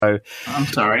I'm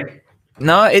sorry.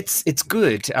 No, it's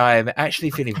good. I'm actually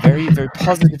feeling very, very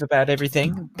positive about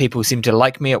everything. People seem to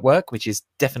like me at work, which is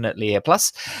definitely a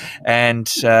plus. And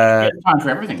Time for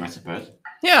everything, I suppose.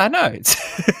 yeah, I know. It's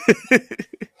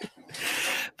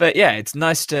but yeah, it's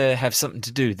nice to have something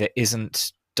to do that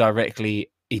isn't directly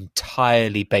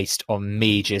entirely based on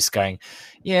me just going,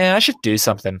 yeah, I should do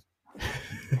something.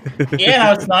 Yeah,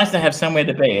 no, it's nice to have somewhere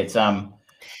to be. It's all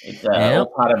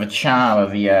part of a charm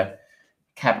of the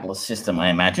capitalist system, I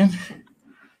imagine.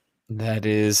 That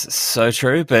is so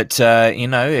true. But,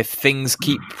 if things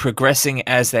keep progressing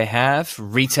as they have,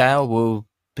 retail will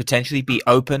potentially be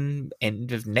open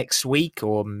end of next week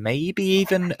or maybe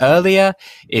even earlier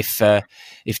if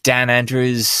Dan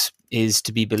Andrews is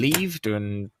to be believed.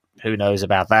 And who knows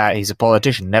about that? He's a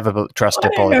politician. Never trust a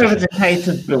politician. I don't know if it's a case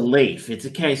of belief. It's a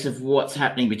case of what's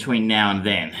happening between now and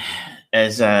then.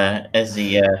 As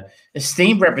the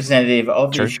esteemed representative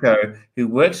of the show who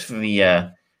works for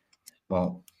the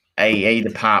a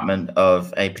department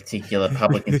of a particular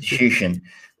public institution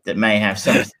that may have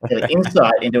some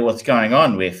insight into what's going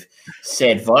on with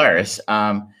said virus,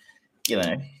 you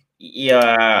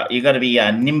got to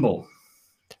be nimble.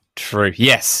 True.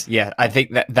 Yes. Yeah. I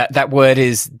think that word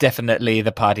is definitely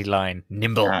the party line.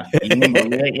 Nimble.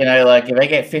 Nimble. Like if they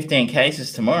get 15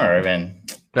 cases tomorrow, then.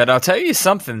 But I'll tell you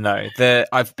something, though.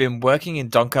 I've been working in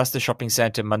Doncaster Shopping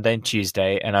Centre Monday and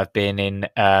Tuesday, and I've been in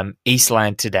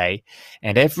Eastland today.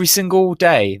 And every single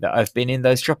day that I've been in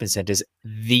those shopping centres,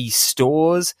 the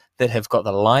stores that have got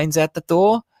the lines at the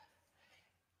door,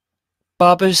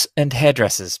 barbers and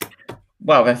hairdressers.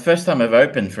 Well, the first time I've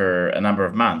opened for a number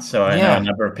of months, so I know a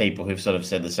number of people who've sort of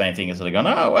said the same thing and sort of gone,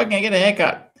 "Oh, I can get a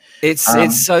haircut." It's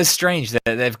so strange that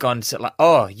they've gone to like,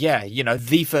 oh yeah,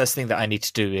 the first thing that I need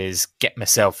to do is get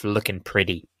myself looking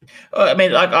pretty. Well, I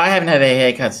mean, I haven't had a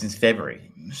haircut since February,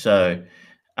 so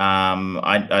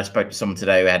I spoke to someone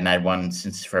today who hadn't had one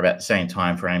since for about the same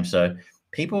time frame. So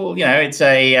people, it's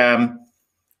a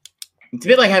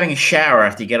bit like having a shower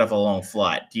after you get off a long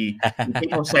flight. Do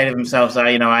people say to themselves,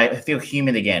 I feel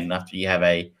human again after you have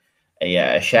a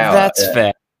shower? That's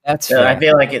fair. That's fair. I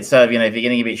feel like it's if you're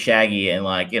getting a bit shaggy and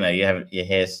you have your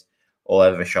hair's all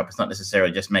over the shop, it's not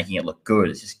necessarily just making it look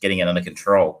good. It's just getting it under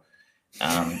control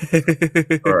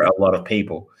for a lot of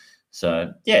people.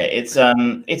 So yeah, it's a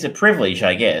privilege,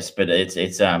 I guess, but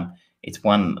it's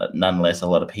one nonetheless a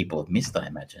lot of people have missed, I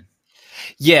imagine.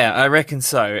 Yeah, I reckon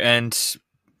so. And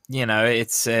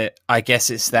it's I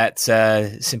guess it's that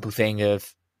simple thing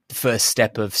of the first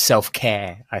step of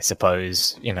self-care, I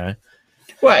suppose.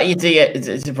 Well,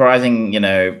 it's surprising,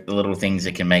 the little things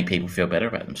that can make people feel better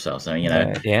about themselves. I mean,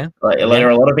 there are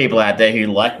a lot of people out there who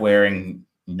like wearing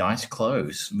nice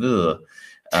clothes. Dressing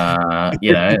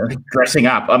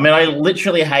up. I mean, I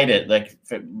literally hate it. Like,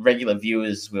 regular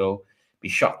viewers will be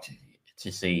shocked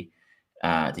to see,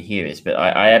 to hear this, but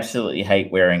I absolutely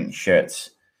hate wearing shirts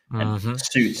and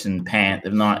suits and pants.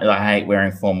 I hate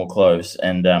wearing formal clothes,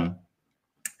 and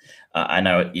I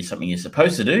know it's something you're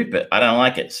supposed to do, but I don't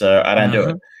like it, so I don't do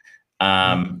it.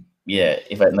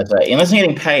 Unless I'm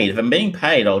getting paid. If I'm being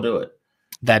paid, I'll do it.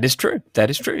 That is true.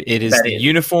 It is the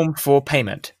uniform for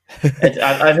payment.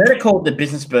 I've heard it called the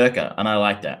business burqa, and I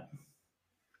like that.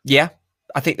 Yeah,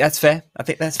 I think that's fair.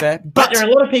 But there are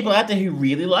a lot of people out there who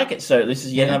really like it. So this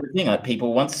is yet another thing. Like,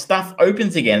 people, once stuff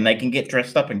opens again, they can get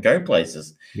dressed up and go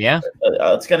places. Yeah,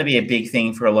 it's going to be a big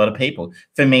thing for a lot of people.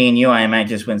 For me and you, I imagine,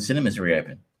 just when cinemas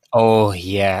reopen. Oh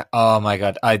yeah! Oh my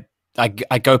god! I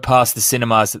go past the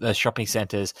cinemas at the shopping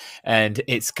centres, and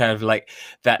it's kind of like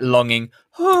that longing.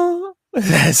 Oh,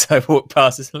 as I walk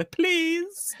past, it's like,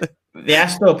 please. The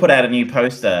Astor put out a new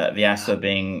poster. The Astor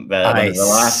being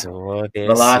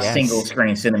the last single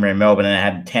screen cinema in Melbourne, and it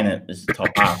had Tenet as the top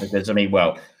half. Because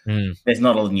there's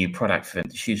not a new product for them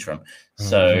to choose from.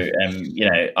 So,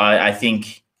 I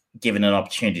think, given an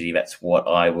opportunity, that's what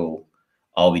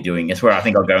I'll be doing. It's where I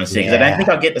think I'll go and see. Because I don't think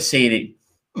I'll get to see it.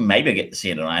 Maybe I'll get to see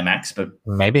it on IMAX, but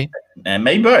maybe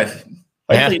both.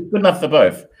 Hopefully, it's good enough for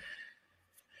both.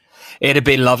 It'd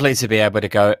be lovely to be able to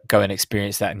go and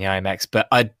experience that in the IMAX, but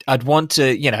I'd want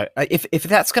to, if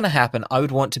that's going to happen, I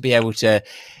would want to be able to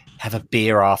have a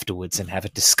beer afterwards and have a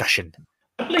discussion.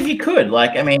 I believe you could. I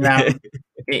don't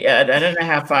know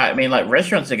how far. I mean,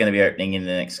 restaurants are going to be opening in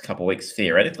the next couple of weeks,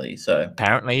 theoretically. So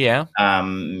apparently, yeah.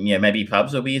 Maybe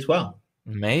pubs will be as well.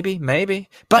 Maybe,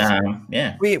 but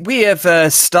we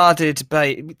have started by.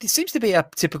 It seems to be a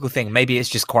typical thing. Maybe it's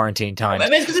just quarantine time.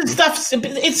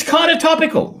 It's kind of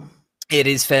topical. It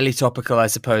is fairly topical, I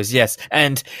suppose, yes.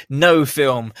 And no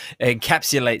film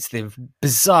encapsulates the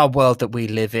bizarre world that we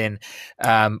live in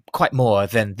quite more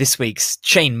than this week's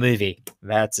Chain movie.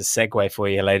 That's a segue for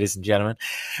you, ladies and gentlemen.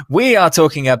 We are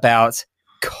talking about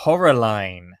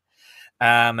Coraline.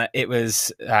 It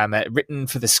was written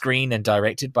for the screen and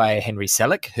directed by Henry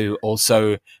Selick, who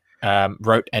also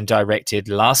wrote and directed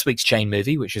last week's Chain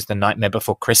movie, which is The Nightmare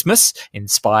Before Christmas,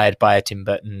 inspired by a Tim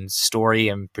Burton story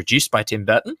and produced by Tim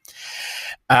Burton.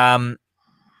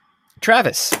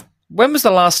 Travis, when was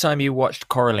the last time you watched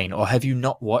Coraline, or have you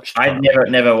not watched Coraline? I've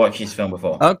never watched this film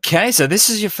before. Okay, so this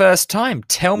is your first time.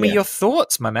 Tell me your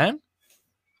thoughts, my man.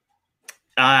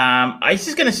 It's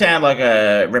just going to sound like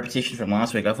a repetition from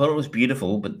last week. I thought it was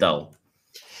beautiful but dull.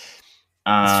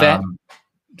 It's fair.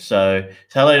 So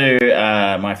hello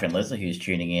to my friend Leslie, who's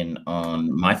tuning in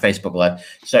on my Facebook Live.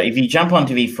 So if you jump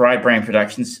onto the Fried Brain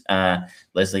Productions,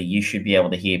 Leslie, you should be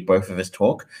able to hear both of us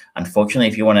talk. Unfortunately,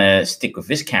 if you want to stick with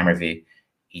this camera view,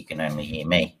 you can only hear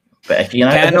me. But if you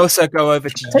can also go over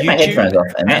to take my headphones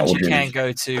off, and you can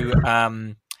go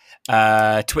to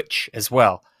Twitch as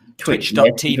well.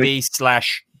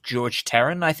 Twitch.tv/George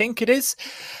Terran, I think it is.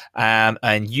 And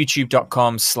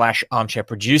youtube.com/armchair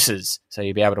producers. So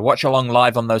you'll be able to watch along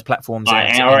live on those platforms.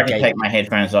 I can take my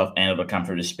headphones off and it'll come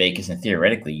through the speakers. And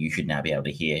theoretically, you should now be able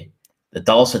to hear the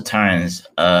dulcet tones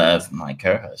of my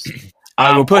co-host.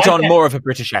 I will put on more of a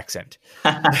British accent.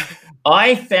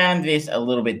 I found this a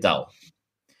little bit dull.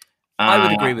 I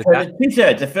would agree with that.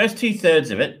 The first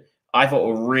 2/3 of it, I thought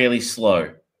were really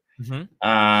slow.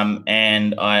 Mm-hmm.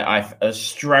 And I was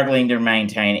struggling to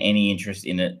maintain any interest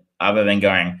in it other than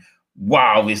going,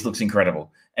 wow, this looks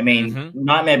incredible. I mean,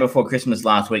 Nightmare Before Christmas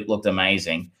last week looked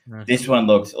amazing. Mm-hmm. This one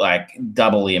looked like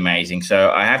doubly amazing.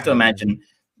 So I have to imagine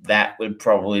that would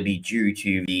probably be due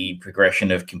to the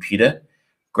progression of computer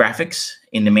graphics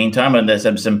in the meantime, and there's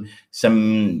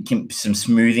some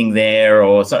smoothing there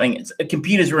or something.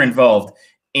 Computers were involved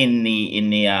in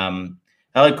the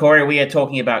Hello, Corey. We are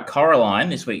talking about Coraline,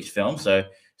 this week's film. So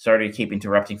sorry to keep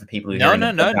interrupting for people who no.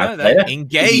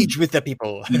 Engage with the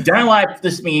people. You don't like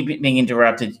this me being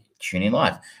interrupted? Tune in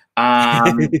live.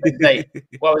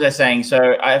 What was I saying?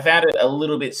 So I found it a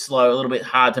little bit slow, a little bit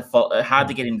hard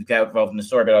to get involved in the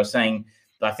story. But I was saying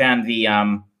I found the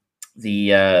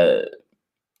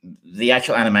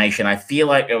actual animation. I feel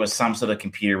like there was some sort of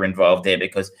computer involved there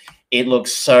because it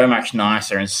looks so much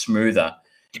nicer and smoother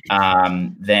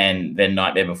than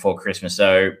Nightmare Before Christmas.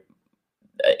 So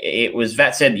it was,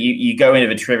 that said, you go into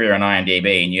the trivia on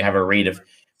IMDb and you have a read of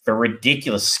the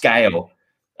ridiculous scale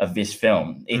of this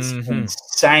film. It's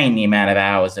insane the amount of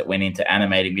hours that went into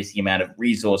animating this, the amount of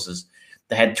resources.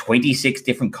 They had 26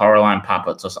 different Coraline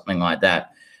puppets or something like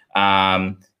that.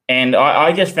 And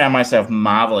I just found myself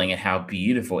marveling at how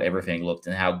beautiful everything looked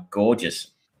and how gorgeous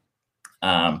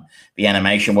the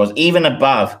animation was, even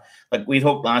above. Like we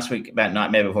talked last week about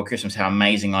Nightmare Before Christmas, how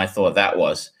amazing I thought that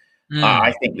was.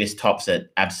 I think this tops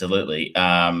it absolutely,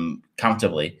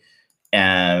 comfortably.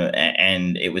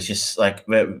 And it was just like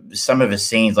some of the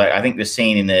scenes, like I think the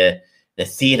scene in the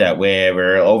theater where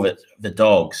we're over the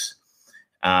dogs,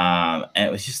 and it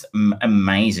was just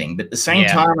amazing. But at the same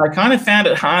time, I kind of found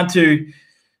it hard to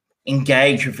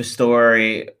engage with the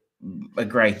story a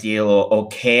great deal or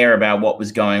care about what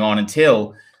was going on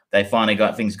until they finally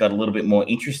got a little bit more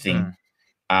interesting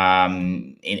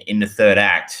in the third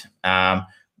act.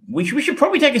 We should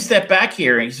probably take a step back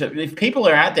here. So if people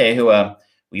are out there who are,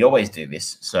 we always do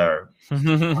this, so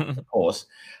of course.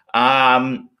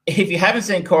 If you haven't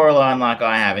seen Coraline like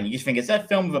I have, and you just think it's that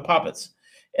film of the puppets,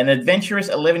 an adventurous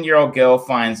 11-year-old girl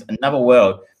finds another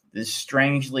world, this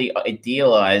strangely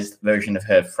idealized version of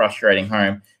her frustrating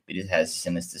home, but it has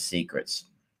sinister secrets.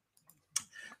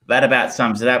 That about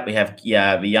sums it up. We have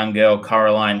the young girl,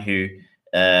 Coraline, who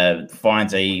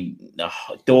finds a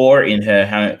door in her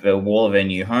home, the wall of her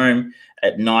new home.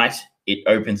 At night, it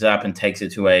opens up and takes her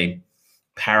to a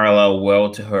parallel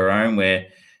world to her own where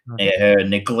her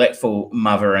neglectful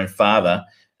mother and father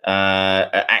are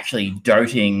actually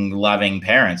doting, loving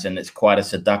parents, and it's quite a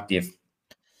seductive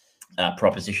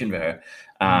proposition for her.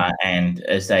 And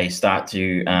as they start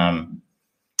to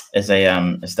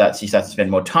she starts to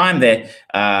spend more time there,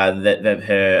 that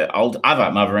her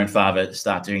other mother and father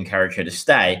start to encourage her to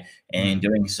stay, and in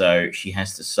doing so, she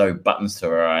has to sew buttons to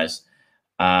her eyes.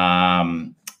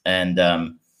 The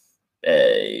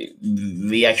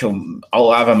actual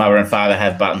other mother and father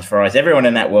have buttons for eyes. Everyone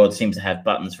in that world seems to have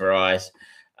buttons for eyes,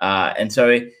 and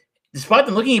so despite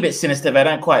them looking a bit sinister, they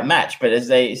don't quite match. But as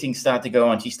things start to go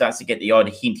on, she starts to get the odd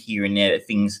hint here and there that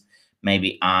things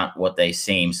maybe aren't what they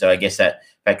seem. So I guess that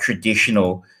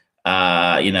traditional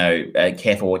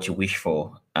careful what you wish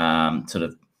for, sort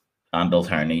of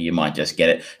undertone, you might just get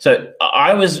it. So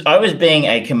I was being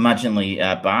a curmudgeonly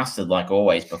bastard, like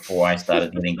always, before I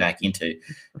started getting back into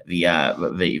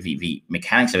the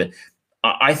mechanics of it.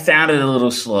 I found it a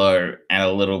little slow and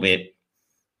a little bit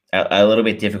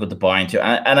difficult to buy into,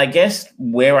 and I guess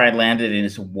where I landed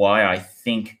is why I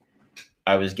think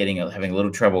I was having a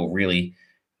little trouble really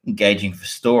engaging for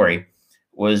story.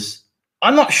 Was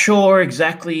I'm not sure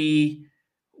exactly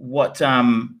what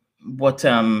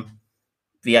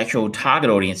the actual target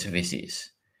audience of this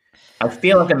is. I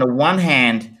feel like on the one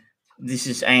hand, this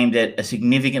is aimed at a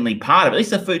significantly part of it. At least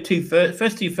the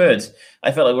first two thirds,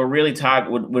 I felt like were really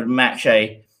would match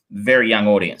a very young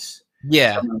audience.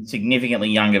 Yeah. Someone significantly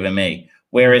younger than me.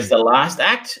 Whereas the last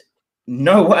act,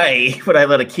 no way would I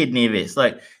let a kid near this.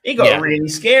 Like, it got really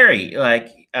scary, like,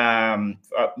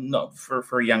 not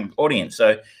for a young audience.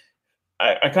 So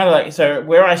I kind of like, so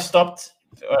where I started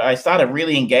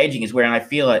really engaging is where I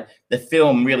feel like the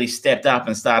film really stepped up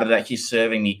and started actually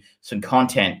serving me some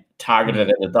content targeted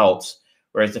at adults,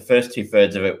 whereas the first two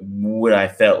thirds of it I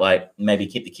felt like maybe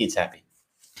keep the kids happy.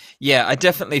 Yeah, I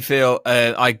definitely feel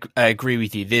I agree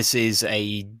with you. This is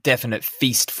a definite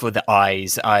feast for the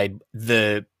eyes.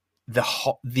 The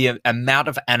amount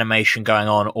of animation going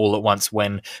on all at once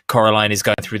when Coraline is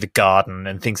going through the garden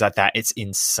and things like that, it's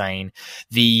insane.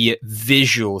 The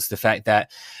visuals, the fact that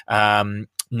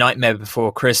Nightmare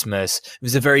Before Christmas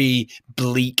was a very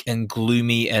bleak and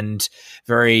gloomy and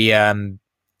very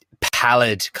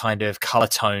pallid kind of color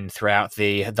tone throughout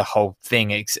the whole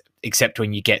thing, except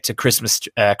when you get to Christmas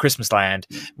Land,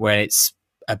 where it's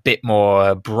a bit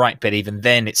more bright, but even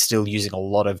then it's still using a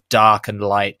lot of dark and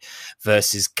light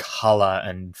versus color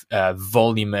and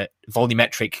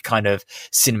volumetric kind of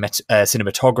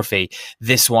cinematography.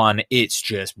 This one, it's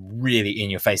just really in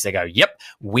your face. They go, yep,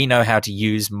 we know how to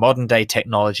use modern day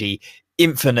technology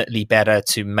infinitely better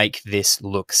to make this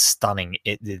look stunning.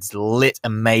 It's lit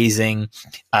amazing.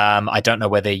 I don't know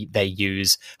whether they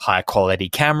use higher quality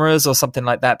cameras or something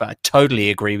like that, but I totally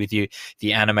agree with you.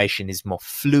 The animation is more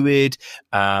fluid.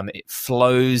 It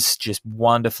flows just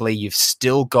wonderfully. You've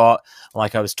still got,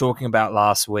 like I was talking about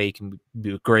last week, and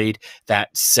we agreed,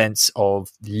 that sense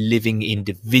of living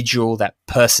individual, that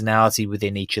personality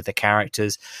within each of the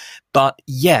characters. But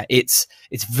yeah, it's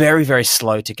very, very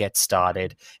slow to get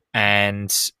started. And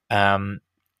the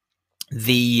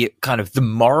kind of the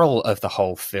moral of the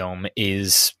whole film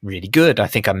is really good. I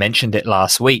think I mentioned it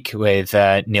last week with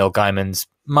Neil Gaiman's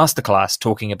masterclass,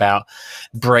 talking about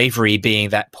bravery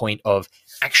being that point of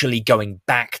actually going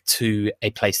back to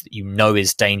a place that you know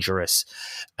is dangerous,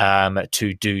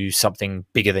 to do something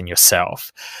bigger than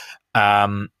yourself.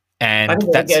 And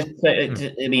that's,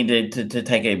 I mean, to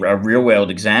take a real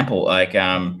world example, like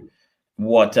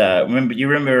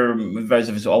remember those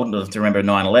of us old enough to remember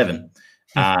 9/11,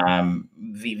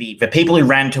 the people who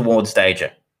ran towards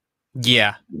danger,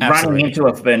 absolutely. running into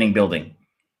a burning building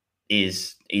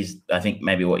is I think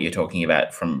maybe what you're talking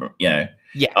about from I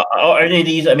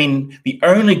mean, the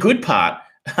only good part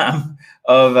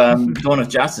of Dawn of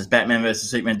Justice, Batman versus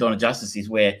Superman, Dawn of Justice, is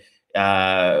where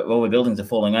all the buildings are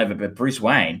falling over, but Bruce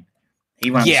Wayne,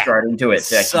 he runs straight into it.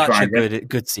 Such a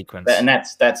good sequence, and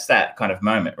that's that kind of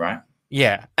moment, right?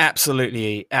 Yeah,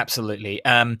 absolutely.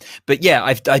 But yeah,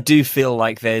 I do feel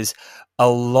like there's a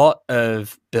lot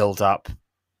of build up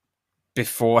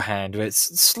beforehand.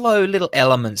 It's slow little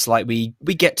elements, like we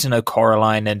get to know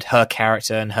Coraline and her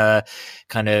character and her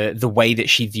kind of the way that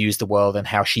she views the world and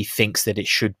how she thinks that it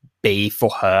should be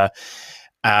for her.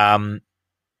 And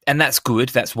that's good.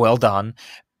 That's well done.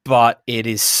 But it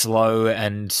is slow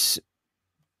and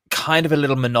kind of a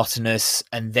little monotonous,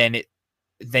 and then it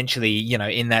eventually,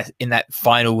 in that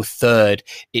final third,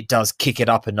 it does kick it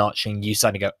up a notch, and you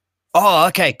suddenly go, "Oh,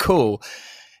 okay, cool."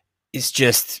 It's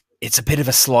a bit of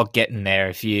a slog getting there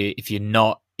if you're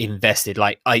not invested.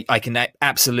 Like I can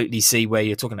absolutely see where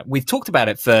you're talking about. We've talked about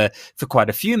it for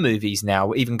quite a few movies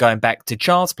now, even going back to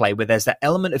Child's Play, where there's that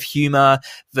element of humor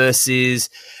versus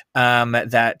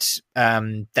that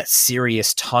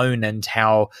serious tone, and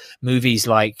how movies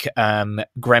like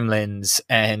Gremlins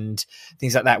and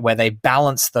things like that, where they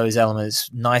balance those elements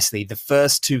nicely. The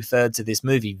first 2/3 of this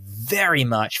movie very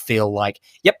much feel like,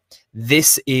 yep,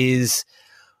 this is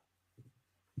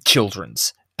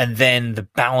children's, and then the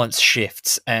balance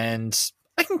shifts, and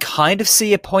I can kind of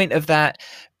see a point of that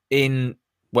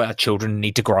children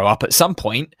need to grow up at some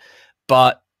point,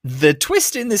 but the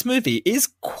twist in this movie is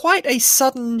quite a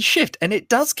sudden shift, and it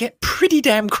does get pretty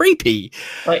damn creepy.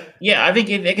 Like, yeah, I think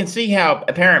they can see how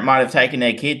a parent might have taken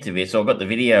their kid to this or got the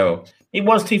video. It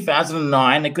was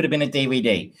 2009. It could have been a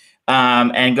DVD.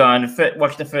 and go and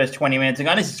watch the first 20 minutes and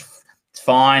go, it's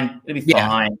fine, it'll be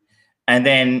fine. And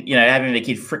then, having the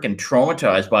kid freaking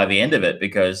traumatized by the end of it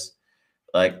because,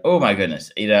 like, oh my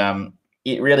goodness,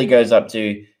 it really goes up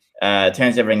to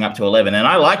turns everything up to 11, and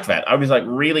I liked that. I was like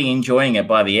really enjoying it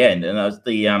by the end, and that was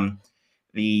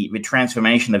the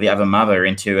transformation of the other mother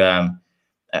into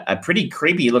a pretty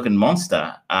creepy looking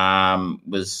monster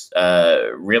was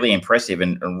really impressive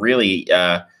and really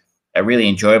really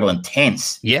enjoyable and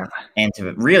tense. Yeah, and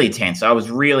really tense. I was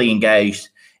really engaged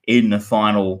in the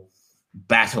final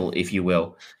battle, if you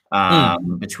will,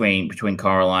 between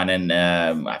Coraline and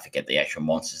I forget the actual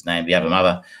monster's name, the other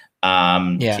mother.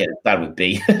 That would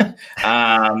be.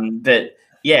 But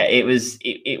yeah, it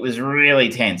was really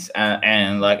tense,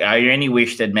 and like I only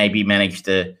wish they'd maybe managed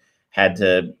to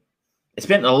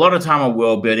spent a lot of time on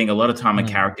world building, a lot of time on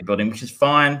character building, which is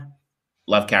fine.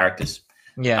 Love characters.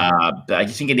 Yeah, but I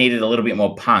just think it needed a little bit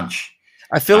more punch.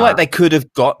 I feel like they could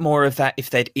have got more of that if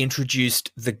they'd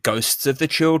introduced the ghosts of the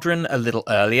children a little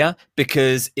earlier,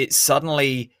 because you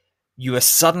are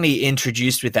suddenly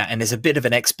introduced with that, and there's a bit of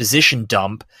an exposition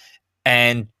dump,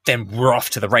 and then we're off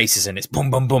to the races, and it's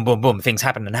boom, boom, boom, boom, boom. Things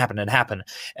happen and happen and happen.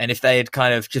 And if they had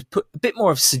kind of just put a bit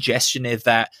more of suggestion of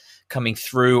that coming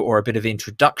through, or a bit of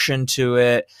introduction to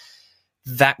it,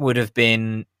 that would have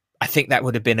been, I think that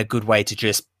would have been a good way to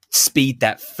just speed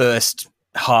that first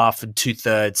half and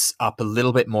 2/3 up a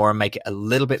little bit more and make it a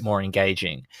little bit more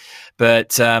engaging.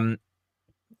 But have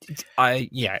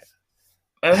you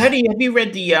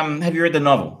read the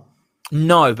novel?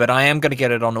 No, but I am going to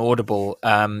get it on Audible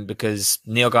because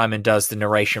Neil Gaiman does the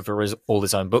narration for all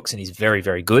his own books, and he's very,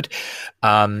 very good.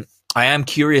 I am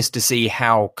curious to see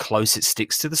how close it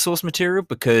sticks to the source material,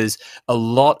 because a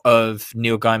lot of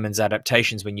Neil Gaiman's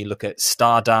adaptations, when you look at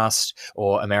Stardust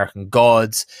or American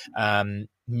Gods,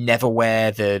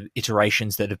 Neverwhere, the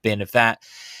iterations that have been of that,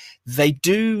 they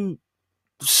do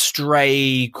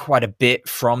stray quite a bit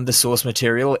from the source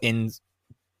material in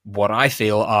what I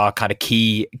feel are kind of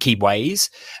key ways.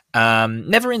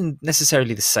 Never in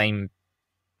necessarily the same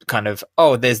kind of,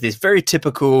 there's this very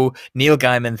typical Neil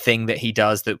Gaiman thing that he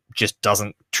does that just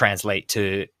doesn't translate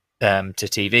to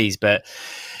TVs, but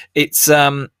it's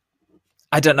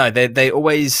I don't know, they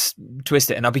always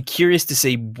twist it, and I'll be curious to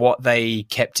see what they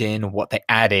kept in, what they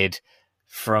added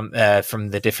from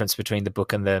the difference between the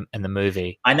book and the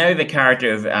movie. I know the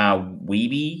character of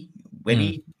Webby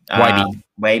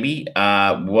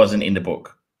wasn't in the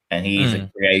book, and he's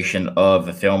a creation of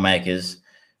the filmmakers,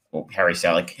 or Henry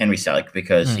Selick,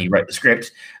 because he wrote the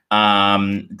script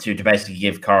to basically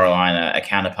give Coraline a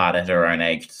counterpart at her own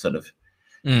age to sort of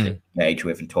engage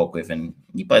with and talk with, and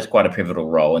he plays quite a pivotal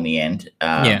role in the end.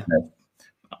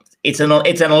 It's an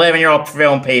 11-year-old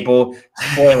film, people.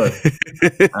 Spoilers.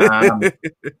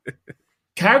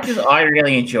 Characters I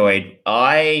really enjoyed.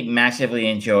 I massively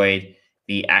enjoyed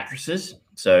the actresses.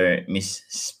 So Miss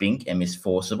Spink and Miss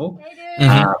Forcible,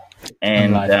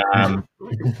 and the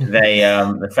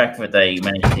fact that they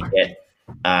managed to get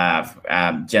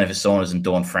Jennifer Saunders and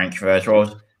Dawn French for those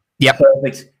roles,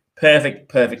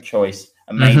 perfect choice,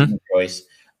 amazing choice.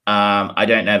 I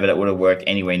don't know that it would have worked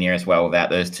anywhere near as well without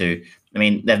those two. I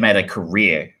mean, they've made a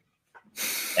career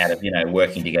out of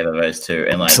working together, those two,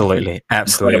 and like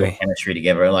absolutely chemistry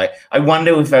together. And like, I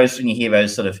wonder if when you hear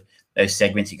those sort of those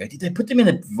segments, you go, did they put them in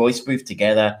a voice booth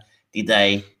together? Did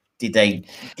they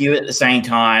do it at the same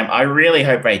time? I really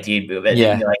hope they did. But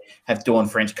like have Dawn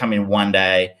French come in one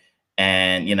day,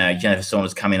 and Jennifer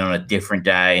Saunders come in on a different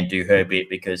day and do her bit,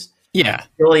 because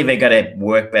surely they got to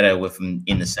work better with them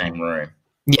in the same room.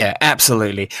 Yeah,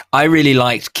 absolutely. I really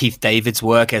liked Keith David's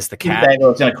work as the cat. Keith David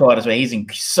was going to call it as well. He's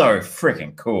so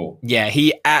freaking cool. Yeah,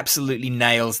 he absolutely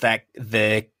nails that,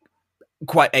 the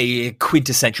quite a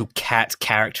quintessential cat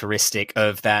characteristic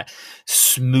of that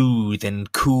smooth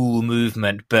and cool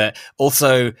movement, but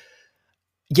also,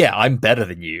 I'm better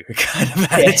than you kind of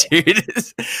attitude.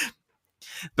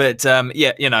 But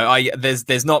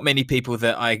there's not many people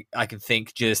that I can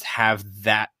think just have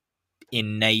that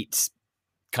innate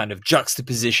kind of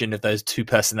juxtaposition of those two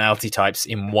personality types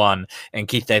in one, and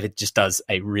Keith David just does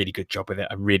a really good job with it.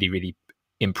 I'm really, really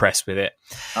impressed with it.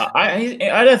 I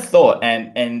had a thought,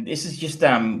 and this is just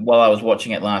while I was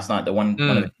watching it last night, one of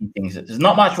the key things that there's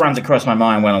not much runs across my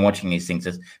mind when I'm watching these things.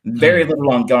 There's very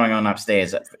little going on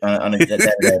upstairs on a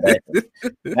day-to-day basis.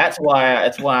 That's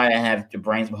why I have the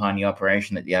brains behind the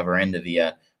operation at the other end of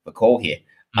the call here.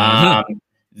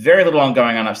 Very little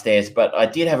going on upstairs, but I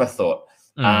did have a thought.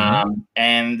 That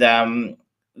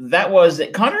was,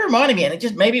 it kind of reminded me,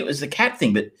 and maybe it was the cat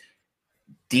thing, but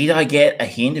did I get a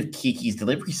hint of Kiki's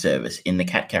Delivery Service in the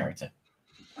cat character?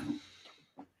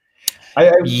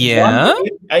 Yeah.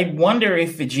 I wonder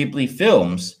if the Ghibli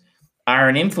films are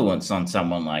an influence on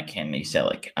someone like Henry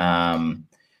Selick.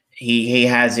 He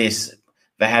has this.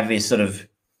 They have this sort of.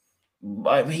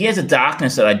 He has a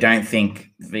darkness that I don't think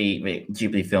the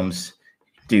Ghibli films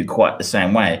do quite the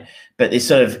same way. But this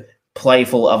sort of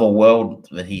playful other world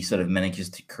that he sort of manages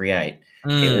to create.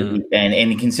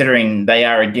 And considering they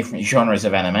are a different genres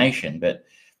of animation, but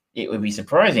it would be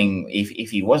surprising if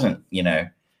he wasn't,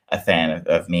 a fan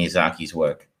of Miyazaki's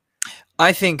work.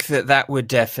 I think that would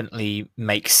definitely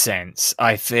make sense.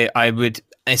 I would,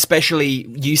 especially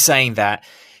you saying that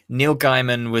Neil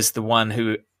Gaiman was the one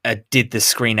who did the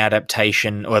screen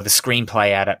adaptation or the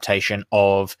screenplay adaptation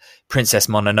of Princess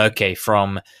Mononoke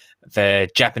from the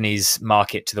Japanese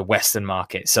market to the Western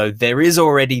market. So there is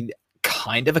already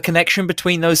kind of a connection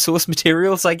between those source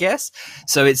materials, I guess.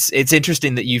 So it's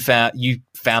interesting that you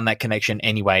found that connection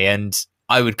anyway, and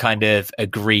I would kind of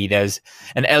agree. There's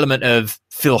an element of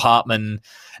Phil Hartman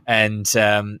and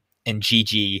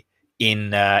Gigi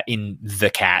in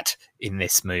the cat in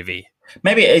this movie.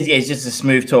 Maybe it's just a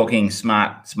smooth talking,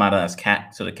 smart ass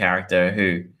cat sort of character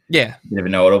who never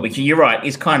know it all. But you're right,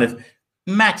 it's kind of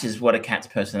matches what a cat's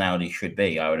personality should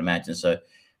be, I would imagine. So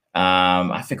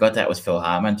I forgot that was Phil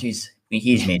Hartman. Jeez,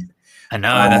 he's missed. I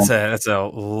know that's a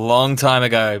long time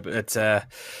ago, but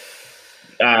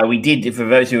we did, for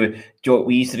those who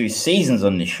we used to do seasons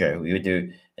on this show. We would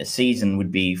do a season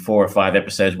would be 4 or 5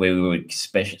 episodes where we would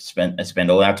spend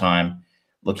all our time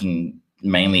looking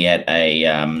mainly at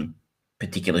a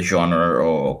particular genre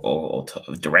or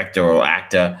director or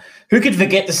actor. Who could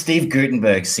forget the Steve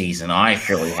Guttenberg season? I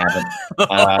surely haven't.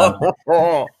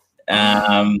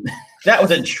 That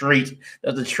was a treat.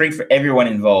 That was a treat for everyone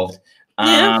involved.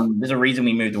 There's a reason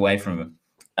we moved away from him.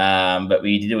 But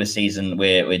we did do a season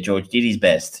where George did his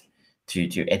best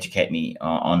to educate me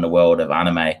on the world of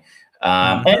anime.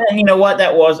 And you know what?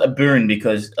 That was a boon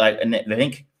because I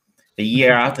think the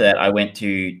year after that, I went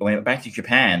back to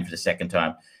Japan for the second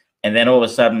time. And then all of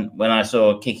a sudden, when I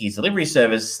saw Kiki's Delivery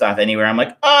Service stuff anywhere, I'm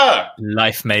like, oh!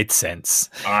 Life made sense.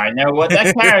 I know what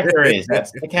that character is.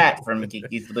 That's the cat from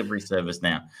Kiki's Delivery Service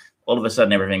now. All of a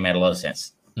sudden, everything made a lot of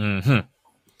sense. Mm-hmm.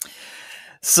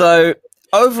 So,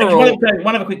 overall...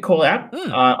 One of a quick call out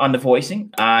on the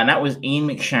voicing, and that was Ian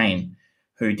McShane,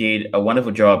 who did a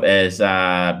wonderful job as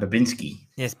Babinski.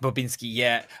 Yes, Babinski,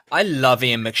 yeah. I love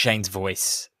Ian McShane's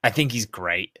voice. I think he's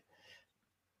great.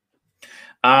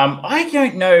 I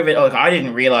don't know if I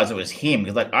didn't realize it was him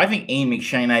because, I think Ian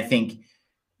McShane.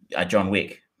 John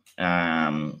Wick.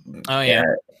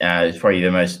 It's probably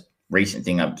the most recent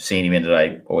thing I've seen him in that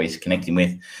I always connect him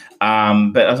with. But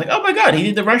I was like, oh my god, he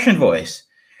did the Russian voice.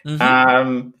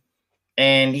 Mm-hmm.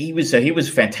 And he was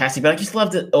fantastic. But I just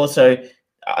loved it also.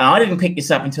 I didn't pick this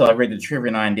up until I read the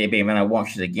trivia on IMDb, and then I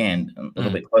watched it again a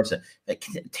little bit closer. The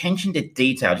attention to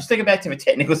detail. Just to go back to the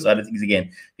technical side of things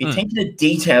again. The attention to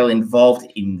detail involved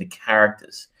in the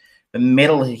characters. The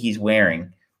medal he's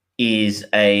wearing is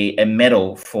a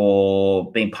medal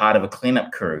for being part of a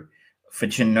cleanup crew for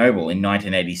Chernobyl in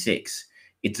 1986.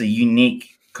 It's a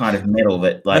unique kind of medal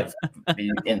that,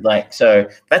 so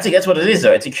that's what it is,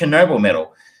 though. It's a Chernobyl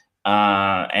medal.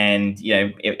 And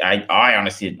I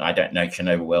honestly don't know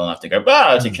Chernobyl well enough to go,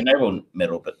 it's a Chernobyl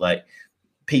medal, but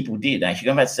people did actually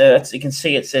go back. So you can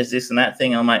see it says this and that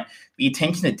thing. I'm like, the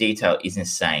attention to detail is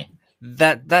insane.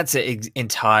 That's it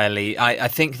entirely. I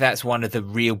think that's one of the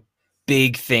real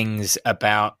big things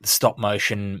about stop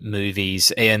motion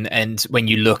movies, and when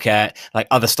you look at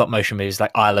other stop motion movies like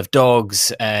Isle of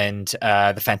Dogs and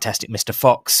the Fantastic Mr.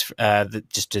 Fox,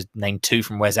 just to name 2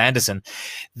 from Wes Anderson,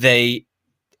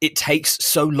 it takes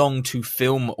so long to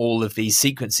film all of these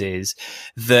sequences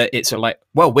that it's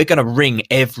we're going to wring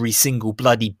every single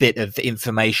bloody bit of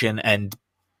information and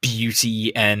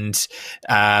beauty and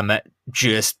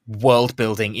just world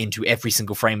building into every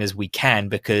single frame as we can,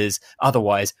 because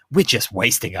otherwise we're just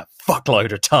wasting a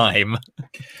fuckload of time.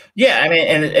 Yeah, I mean,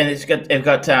 and they've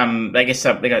got I guess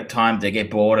they got time to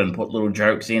get bored and put little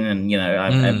jokes in, and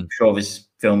I'm sure this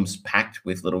film's packed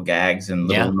with little gags and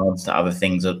little nods to other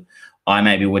things that I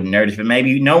maybe wouldn't notice, but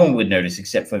maybe no one would notice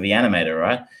except for the animator,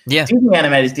 right? Yeah. Disney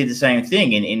animators did the same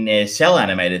thing in their cell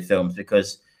animated films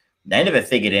because they never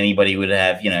figured anybody would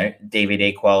have,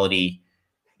 DVD quality,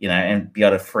 and be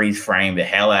able to freeze frame the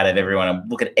hell out of everyone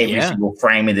and look at every single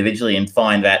frame individually and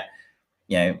find that,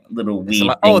 little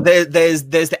weird thing. There's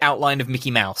the outline of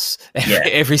Mickey Mouse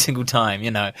every single time,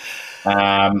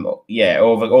 all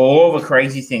the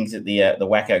crazy things that the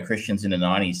wacko Christians in the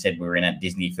 90s said were in at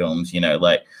Disney films,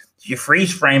 you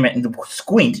freeze frame it and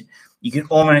squint, you can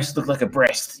almost look like a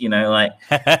breast, like.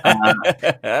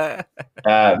 But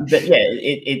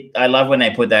yeah, I love when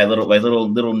they put that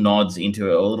little nods into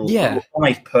it, or little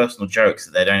almost personal jokes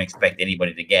that they don't expect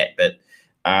anybody to get. But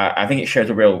I think it shows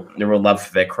the real love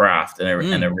for their craft and a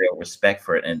real respect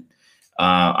for it, and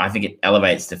I think it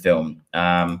elevates the film.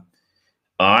 Again,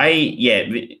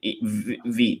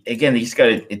 just go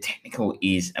to the technical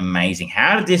is amazing.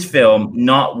 How did this film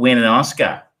not win an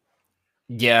Oscar?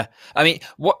 Yeah, I mean,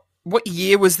 what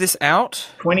year was this out?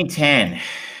 2010.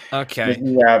 Okay.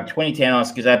 The 2010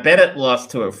 Oscars. I bet it lost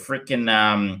to a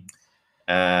freaking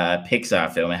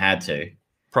Pixar film. It had to.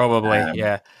 Probably,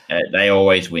 yeah. They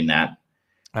always win that.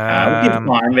 Which is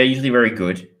fine. They're usually very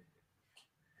good.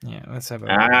 Yeah, let's have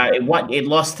a look. It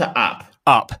lost to Up.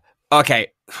 Up. Okay.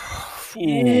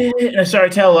 No, sorry,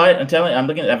 tell a lie. I'm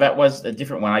looking at that was a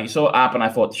different one. I saw Up and I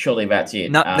thought surely that's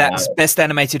it. No, that's best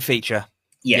animated feature.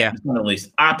 Yeah. It's on the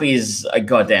list. Up is a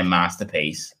goddamn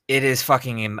masterpiece. It is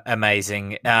fucking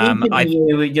amazing.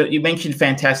 You mentioned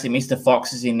Fantastic Mr.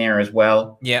 Fox is in there as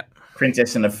well. Yeah.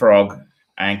 Princess and the Frog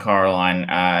and Coraline.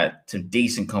 Some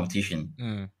decent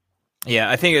competition. Yeah,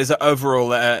 I think it was overall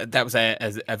that was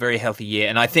a very healthy year,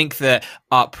 and I think that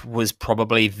Up was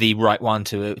probably the right one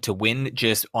to win,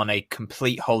 just on a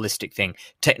complete holistic thing.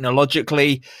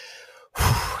 Technologically,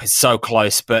 it's so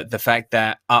close, but the fact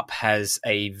that Up has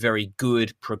a very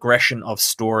good progression of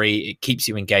story, it keeps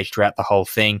you engaged throughout the whole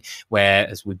thing.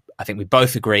 Whereas I think we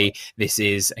both agree, this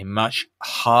is a much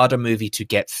harder movie to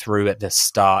get through at the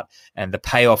start, and the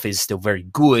payoff is still very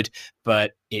good,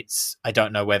 but I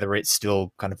don't know whether it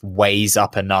still kind of weighs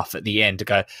up enough at the end to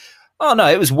go, oh no,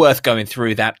 it was worth going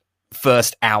through that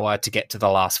first hour to get to the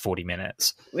last 40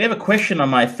 minutes. We have a question on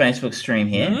my Facebook stream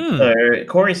here. So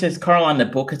Corey says Coraline the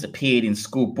book has appeared in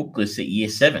school book lists at year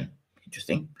 7.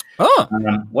 Interesting. Oh.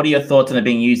 What are your thoughts on it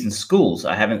being used in schools?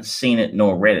 I haven't seen it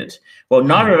nor read it. Well,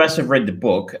 neither of us have read the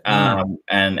book,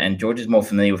 and George is more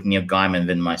familiar with Neil Gaiman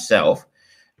than myself.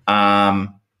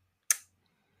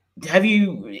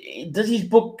 Does his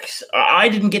books? I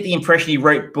didn't get the impression he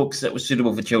wrote books that were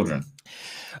suitable for children.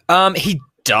 He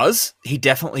does. He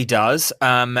definitely does.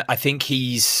 I think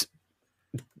he's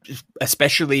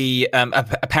especially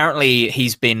apparently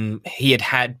he'd been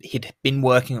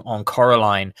working on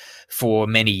Coraline for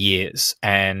many years,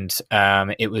 and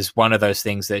it was one of those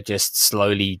things that just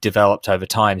slowly developed over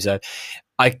time. So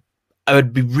I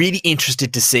would be really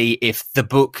interested to see if the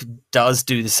book does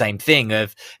do the same thing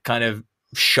of kind of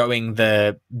showing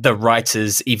the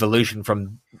writer's evolution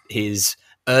from his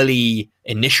early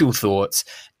initial thoughts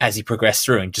as he progressed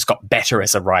through and just got better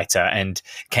as a writer and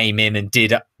came in and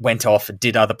went off and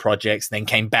did other projects, and then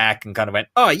came back and kind of went,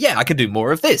 oh yeah, I could do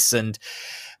more of this. And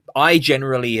I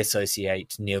generally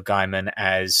associate Neil Gaiman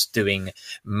as doing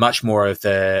much more of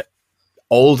the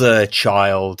older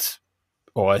child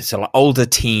or sort of older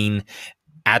teen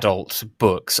adult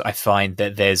books. I find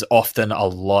that there's often a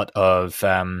lot of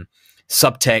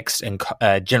subtext and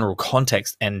general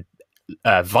context and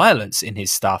violence in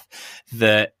his stuff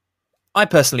that I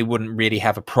personally wouldn't really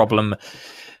have a problem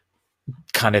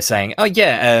kind of saying, oh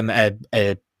yeah,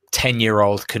 a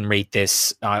 10-year-old can read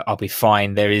this, I'll be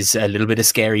fine. There is a little bit of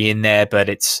scary in there, but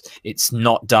it's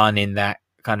not done in that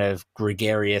kind of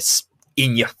gregarious,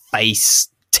 in your face,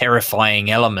 terrifying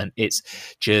element. It's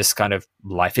just kind of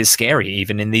life is scary,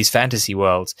 even in these fantasy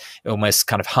worlds. Almost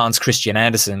kind of Hans Christian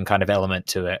Andersen kind of element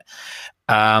to it.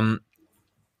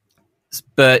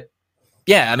 But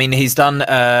yeah, I mean, he's done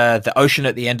The Ocean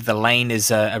at the End of the Lane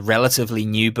is a relatively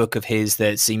new book of his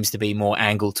that seems to be more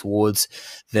angled towards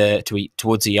a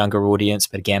younger audience.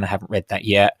 But again, I haven't read that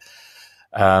yet.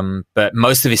 But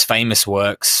most of his famous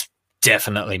works,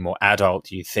 definitely more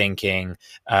adult. You're thinking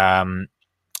American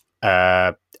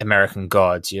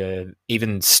Gods,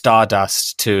 even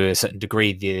Stardust to a certain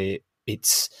degree.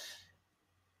 It's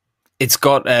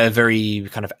got a very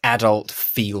kind of adult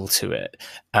feel to it.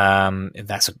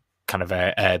 That's a kind of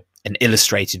an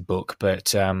illustrated book,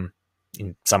 but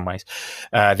in some ways,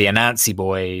 the Anansi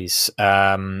Boys,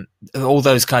 all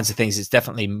those kinds of things, it's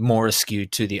definitely more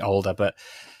skewed to the older, but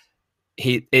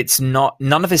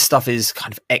none of his stuff is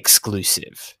kind of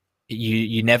exclusive.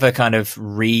 You never kind of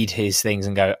read his things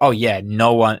and go, oh yeah,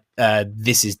 no one,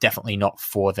 this is definitely not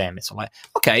for them. It's like,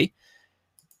 okay,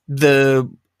 the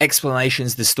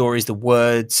explanations, the stories, the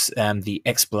words, the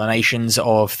explanations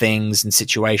of things and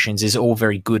situations is all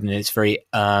very good, and it's very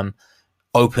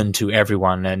open to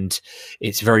everyone, and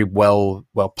it's very well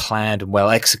planned and well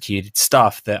executed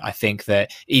stuff that I think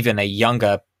that even a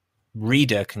younger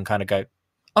reader can kind of go,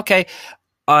 okay,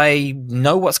 I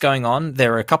know what's going on.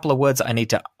 There are a couple of words that I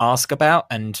need to ask about,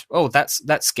 and oh, that's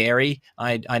scary.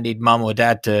 I need mum or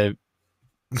dad to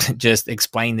just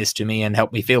explain this to me and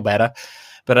help me feel better.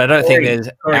 But I don't think there's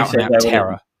out and out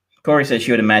terror. Corey says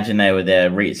she would imagine they would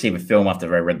receive a film after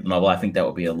they read the novel. I think that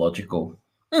would be a logical.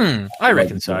 I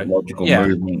reckon so. Logical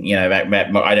movement. You know,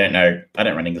 I don't know. I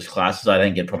don't run English classes. I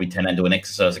think it'd probably turn into an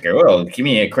exercise to go, well, give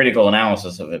me a critical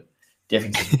analysis of the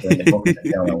differences between the book and the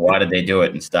film and why did they do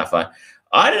it and stuff. I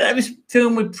don't know. This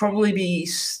film would probably be.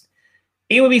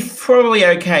 It would be probably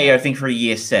okay, I think, for a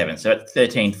year 7. So at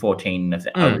 13, 14,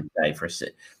 I would say for a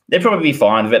set. They'd probably be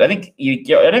fine with it. I don't think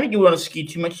you want to skew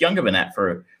too much younger than that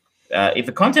for if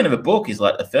the content of a book is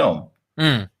like the film.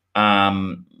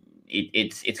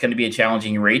 It's going to be a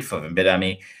challenging read for them. But I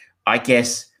mean, I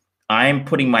guess I'm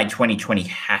putting my 2020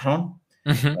 hat on.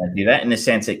 I do that in the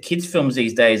sense that kids' films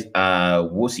these days are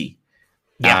wussy,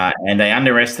 and they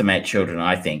underestimate children.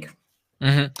 I think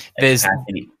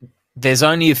there's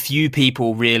only a few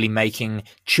people really making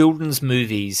children's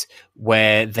movies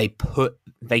where they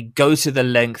go to the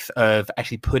length of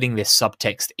actually putting this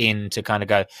subtext in to kind of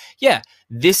go, yeah,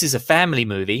 this is a family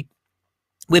movie.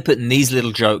 We're putting these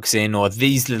little jokes in or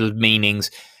these little meanings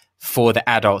for the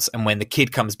adults. And when the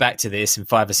kid comes back to this in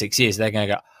 5 or 6 years, they're going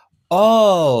to go,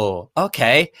 oh,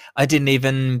 okay. I didn't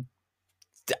even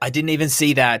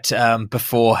see that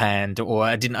beforehand, or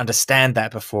I didn't understand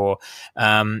that before.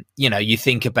 You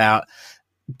think about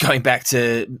going back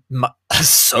to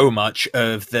so much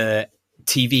of the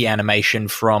TV animation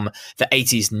from the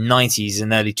 80s, 90s,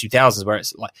 and early 2000s, where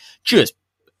it's like just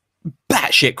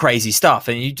batshit crazy stuff,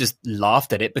 and you just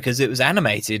laughed at it because it was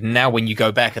animated. And now when you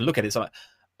go back and look at it, it's like,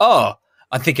 oh,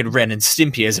 I'm thinking Ren and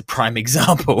Stimpy as a prime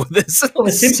example. Well,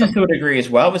 the Simpsons to a degree as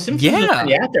well. The Simpsons was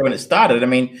pretty out there when it started. I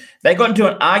mean, they got into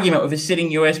an argument with a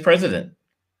sitting US president.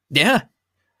 Yeah.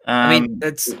 I mean,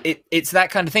 it's that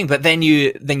kind of thing. But then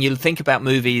you think about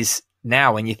movies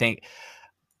now and you think,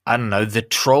 I don't know, the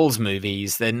Trolls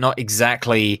movies, they're not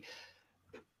exactly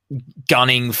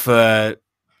gunning for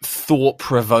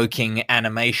thought-provoking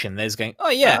animation. There's going,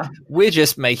 oh yeah, we're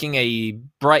just making a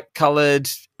bright-colored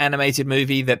animated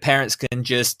movie that parents can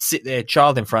just sit their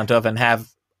child in front of and have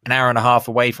an hour and a half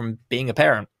away from being a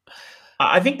parent.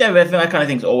 I think that kind of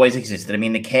thing's always existed. I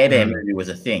mean, the Care Bear movie was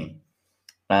a thing.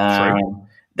 I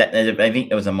think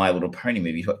there was a My Little Pony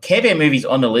movie. Care Bear movie's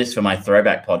on the list for my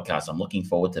throwback podcast. I'm looking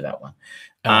forward to that one.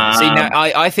 Now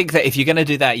I think that if you're going to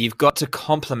do that, you've got to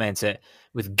complement it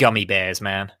with gummy bears,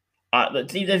 man.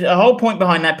 The whole point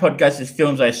behind that podcast is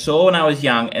films I saw when I was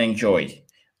young and enjoyed.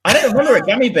 I don't remember a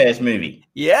Gummy Bears movie.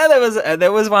 Yeah,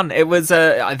 there was one. It was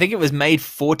I think it was made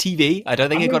for TV. I don't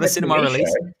think it got a cinema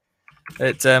release.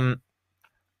 Yeah.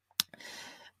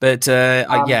 I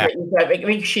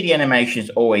think shitty animations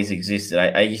always existed.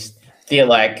 I just feel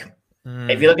like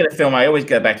if you look at a film, I always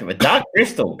go back to it. Dark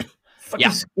Crystal,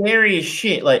 fucking scary as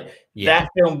shit. Like that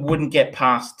film wouldn't get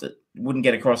across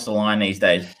the line these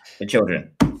days for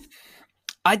children.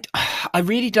 I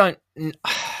really don't.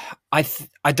 I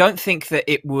don't think that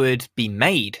it would be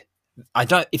made.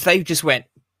 If they just went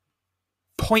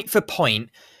point for point,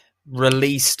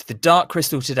 released the Dark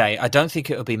Crystal today, I don't think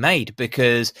it would be made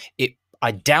because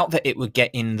I doubt that it would get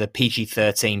in the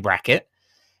PG-13 bracket,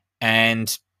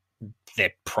 and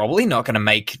they're probably not going to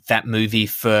make that movie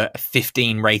for a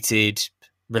 15 rated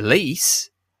release.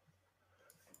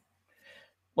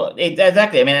 Well,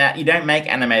 exactly. I mean, you don't make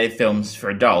animated films for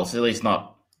adults, at least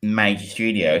not major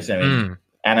studios. I mean,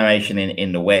 animation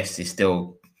in the West is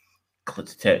still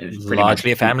pretty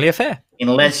largely a family affair,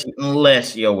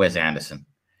 unless you're Wes Anderson.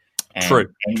 True.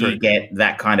 You get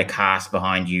that kind of cast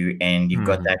behind you, and you've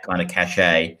got that kind of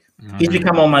cachet. He's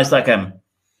become almost like a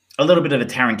little bit of a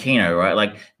Tarantino, right?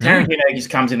 Like Tarantino just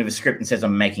comes into the script and says,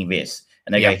 "I'm making this,"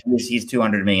 and they go, "Here's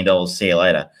 $200 million. See you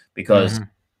later," because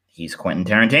he's Quentin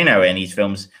Tarantino, and his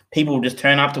films, people will just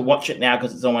turn up to watch it now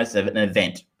because it's almost an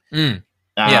event.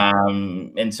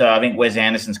 And so I think Wes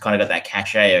Anderson's kind of got that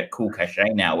cachet, a cool cachet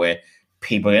now, where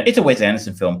people, it's a Wes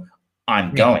Anderson film,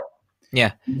 I'm going.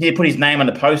 Yeah. He put his name on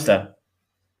the poster,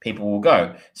 people will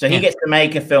go. So he gets to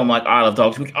make a film like Isle of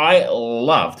Dogs, which I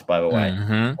loved, by the way.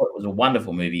 It was a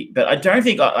wonderful movie, but I don't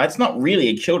think it's not really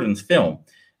a children's film.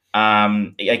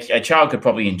 A child could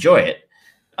probably enjoy it,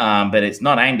 but it's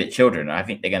not aimed at children. I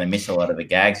think they're going to miss a lot of the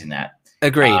gags in that.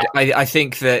 Agreed. I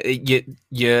think that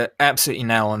you're absolutely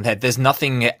nail on the head. There's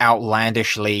nothing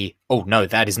outlandishly, oh no,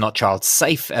 that is not child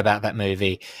safe about that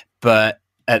movie. But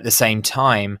at the same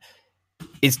time,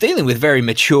 it's dealing with very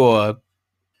mature,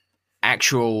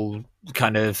 actual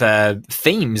kind of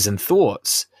themes and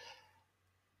thoughts.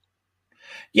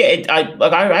 Yeah,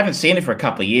 I haven't seen it for a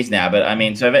couple of years now, but I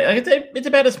mean, so it's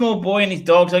about a small boy and his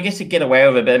dogs. I guess you get away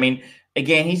with it, but I mean,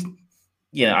 again,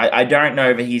 I don't know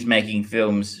if he's making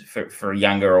films for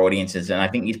younger audiences, and I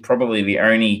think he's probably the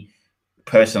only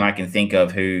person I can think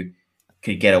of who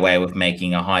could get away with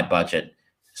making a high budget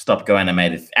stop go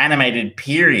animated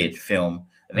period film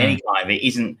of any kind that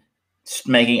isn't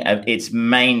making its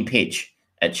main pitch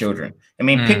at children. I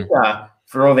mean, Pixar,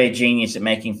 for all their genius at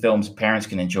making films parents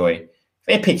can enjoy,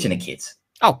 they're pitching to kids.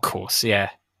 Oh, of course, yeah.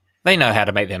 They know how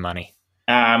to make their money.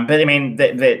 But I mean,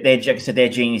 their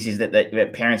genius is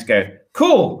that parents go,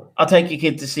 cool, I'll take your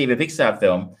kid to see the Pixar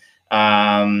film,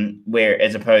 where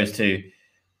as opposed to,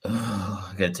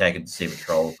 I got to take him to see the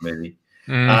Trolls movie.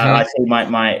 I see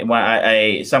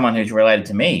my someone who's related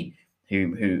to me,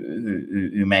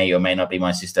 who may or may not be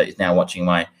my sister, is now watching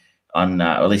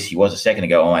at least she was a second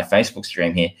ago on my Facebook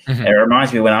stream here. It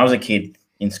reminds me when I was a kid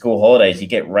in school holidays, you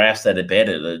get roused out of bed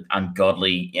at an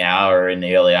ungodly hour in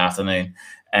the early afternoon,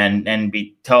 and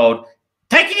be told,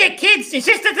 taking your kids, your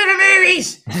sister to the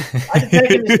movies. I had to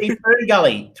take him to see Fern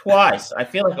Gully twice. I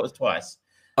feel like it was twice.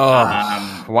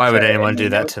 Oh, why would anyone do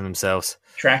that to themselves?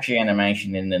 Trashy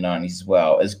animation in the 90s as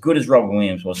well. As good as Robin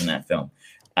Williams was in that film.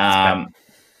 I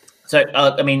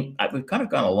mean, we've kind of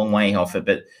gone a long way off it,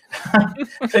 but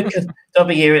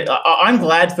I'm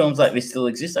glad films like this still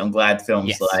exist. I'm glad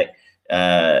films like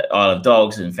Isle of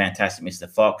Dogs and Fantastic Mr.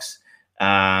 Fox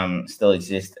still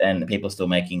exist, and people are still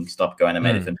making stop-go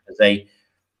animated films, because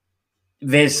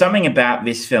there's something about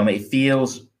this film. It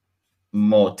feels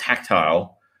more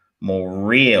tactile, more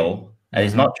real.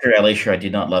 It's not true, Alicia. I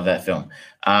did not love that film.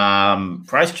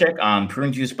 Price check on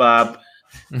Prune Juice Barb.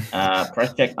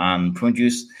 Price check on Prune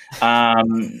Juice.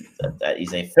 That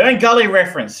is a Fern Gully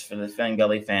reference for the Fern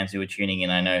Gully fans who are tuning in.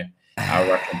 I know our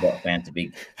Russian bot fans are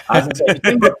big. I was going to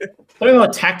say, something more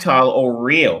tactile or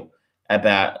real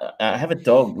about. I have a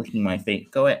dog licking my feet.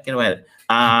 Go ahead, get away with it.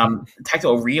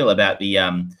 Tactile or real about the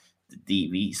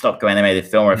stop-go animated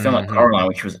film, or a film like Coraline,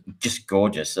 which was just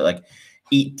gorgeous. So, like,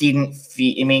 it didn't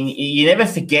feel. I mean, you never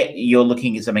forget you're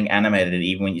looking at something animated,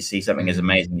 even when you see something as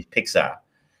amazing as Pixar.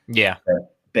 Yeah.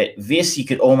 But this, you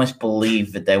could almost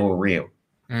believe that they were real.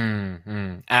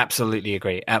 Absolutely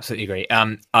agree. Absolutely agree.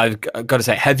 I've got to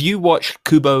say, have you watched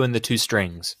Kubo and the Two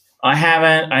Strings? I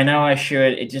haven't. I know I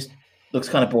should. It just looks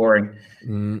kind of boring.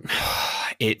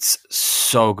 It's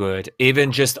so good.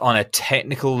 Even just on a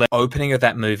technical level, opening of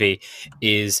that movie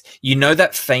is,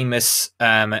 that famous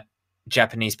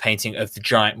Japanese painting of the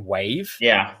giant wave?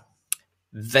 Yeah.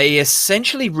 They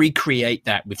essentially recreate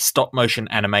that with stop motion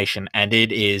animation, and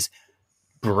it is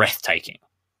breathtaking.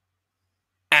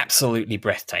 Absolutely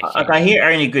breathtaking. I hear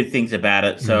only good things about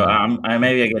it, so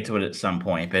maybe I get to it at some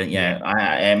point. But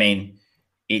I mean,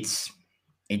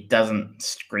 it doesn't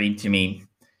scream to me.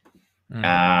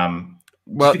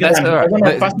 Well, that's all right.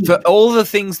 For all the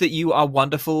things that you are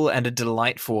wonderful and a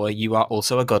delight for, you are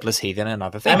also a godless heathen and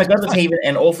other things. I'm a godless heathen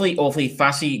and awfully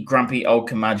fussy, grumpy old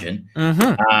curmudgeon.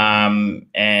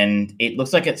 And it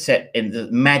looks like it's set in the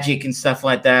magic and stuff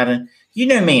like that. And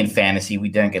me and fantasy, we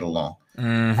don't get along.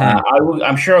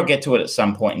 I'm sure I'll get to it at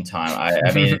some point in time.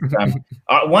 I mean,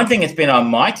 one thing that's been on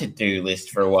my to-do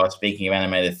list for a while, speaking of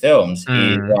animated films,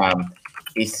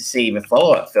 is to see the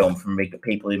follow-up film from the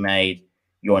people who made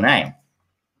Your Name.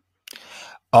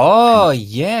 Oh,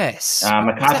 yes.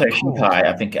 Makoto Shinkai,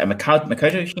 I think. Makoto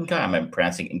Shinkai, I'm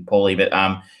pronouncing it poorly, but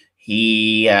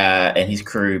he and his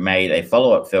crew made a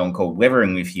follow-up film called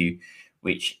Weathering With You,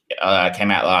 which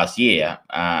came out last year,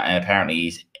 and apparently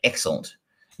is excellent.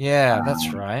 Yeah,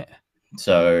 that's right.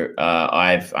 So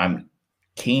I'm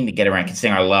keen to get around,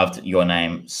 considering I loved Your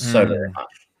Name so very much.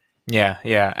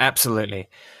 Yeah, absolutely.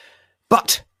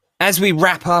 But as we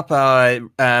wrap up our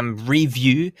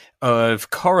review of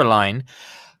Coraline,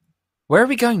 where are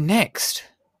we going next?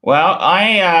 Well,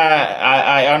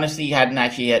 I honestly hadn't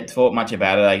actually thought much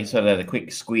about it. I sort of had a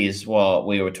quick squeeze while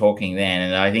we were talking then,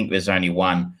 and I think there's only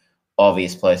one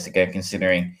obvious place to go,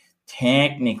 considering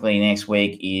technically next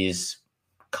week is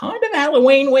kind of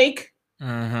Halloween week.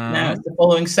 Now it's the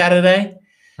following Saturday.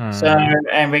 So,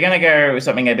 and we're going to go with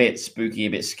something a bit spooky, a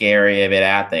bit scary, a bit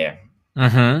out there.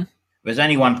 There's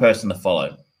only one person to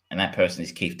follow, and that person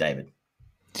is Keith David.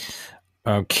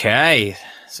 Okay,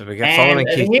 so we're following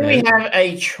Keith David. Here we have David.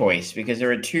 a choice, because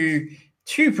there are two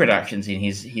productions in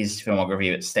his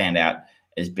filmography that stand out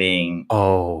as being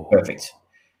perfect.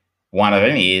 One of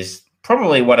them is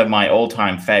probably one of my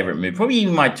all-time favorite movies, probably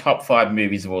even my top 5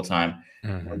 movies of all time,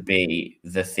 would be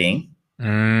The Thing.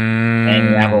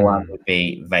 And the other one would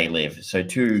be They Live. So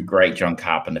 2 great John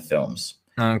Carpenter films.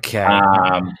 Okay.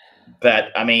 But,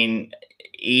 I mean,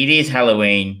 it is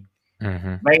Halloween.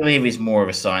 They Live is more of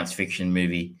a science fiction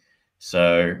movie.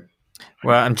 So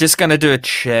Well, I'm just going to do a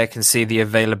check and see the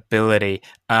availability.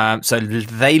 So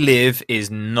They Live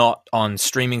is not on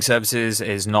streaming services,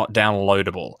 is not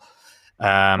downloadable.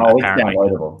 Apparently. It's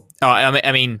downloadable. Oh,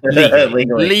 I mean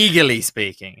legally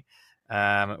speaking.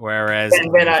 Whereas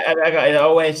Ben, I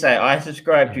always say I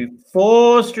subscribe to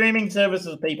 4 streaming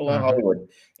services, people in Hollywood.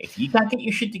 If you can't get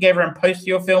your shit together and post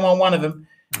your film on one of them,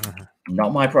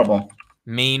 not my problem.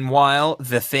 Meanwhile,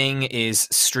 The Thing is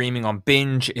streaming on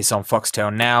Binge. It's on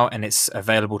Foxtel now, and it's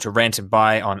available to rent and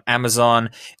buy on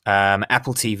Amazon,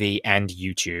 Apple TV, and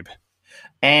YouTube.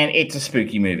 And it's a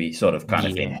spooky movie, sort of kind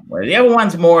of thing. Where the other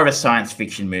one's more of a science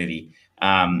fiction movie,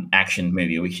 action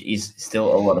movie, which is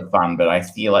still a lot of fun. But I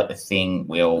feel like The Thing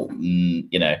will,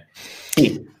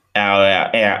 hit our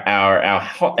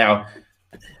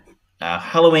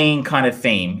Halloween kind of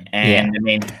theme. And I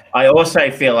mean, I also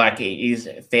feel like it is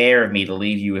fair of me to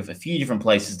leave you with a few different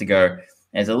places to go.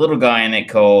 There's a little guy in it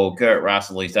called Kurt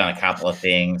Russell who's done a couple of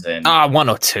things, and 1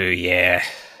 or 2, yeah.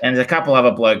 And there's a couple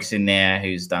other blokes in there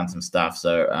who's done some stuff.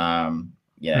 So,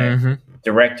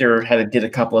 director did a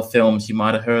couple of films you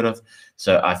might have heard of.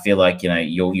 So I feel like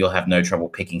you'll have no trouble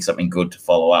picking something good to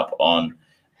follow up on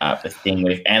The Thing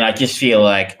with. And I just feel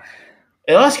like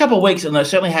the last couple of weeks, and they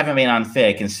certainly haven't been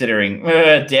unfair considering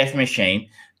Death Machine.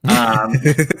 But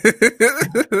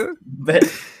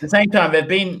at the same time,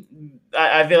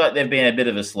 I feel like they've been a bit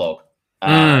of a slog.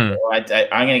 I'm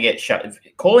going to get shut.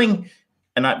 Calling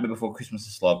A Nightmare Before Christmas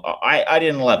a slog. I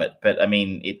didn't love it, but I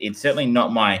mean, it's certainly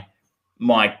not my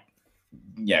bread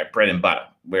and butter.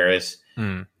 Whereas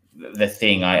The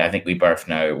Thing, I think we both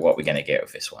know what we're going to get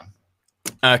with this one.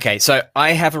 Okay, so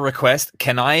I have a request.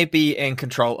 Can I be in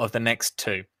control of the next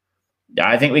 2?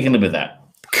 I think we can live with that.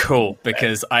 Cool,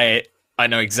 because I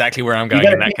know exactly where I'm going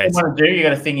in that case. You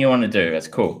got a thing you want to do. That's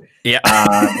cool. Yeah.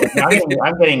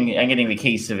 I'm getting the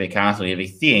keys to the castle. The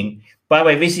Thing. By the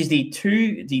way, this is the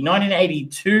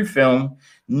 1982 film,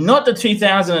 not the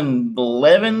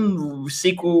 2011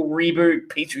 sequel, reboot,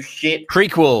 piece of shit.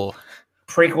 Prequel,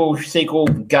 sequel,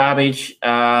 garbage.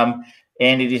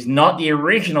 And it is not the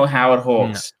original Howard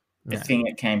Hawks, the thing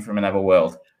that came from another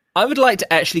world. I would like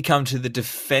to actually come to the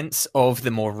defense of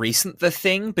the more recent The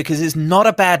Thing, because it's not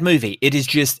a bad movie. It is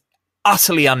just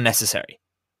utterly unnecessary.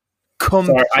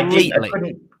 Completely. Sorry,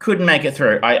 I couldn't make it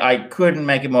through. I couldn't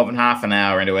make it more than half an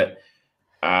hour into it.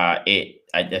 I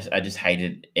just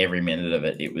hated every minute of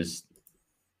it. It was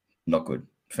not good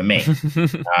for me.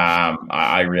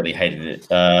 I really hated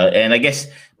it. And I guess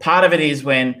part of it is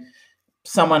when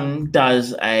someone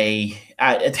does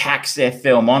attacks their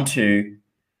film onto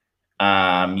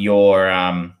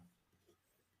something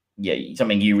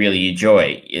you really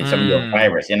enjoy, some of your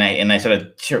favorites, and they sort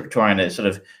of trying to sort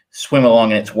of swim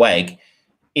along in its wake.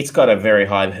 It's got a very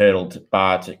high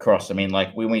bar to cross. I mean,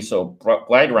 like when we saw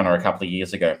Blade Runner a couple of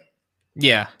years ago.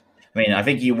 Yeah. I mean, I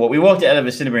think we walked out of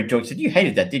the cinema and George said, "You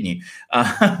hated that, didn't you?"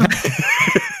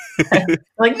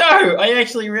 Like, no, I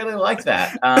actually really liked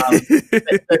that.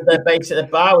 The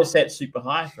bar was set super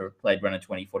high for Blade Runner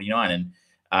 2049, and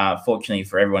fortunately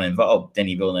for everyone involved,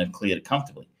 Denis Villeneuve cleared it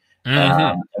comfortably.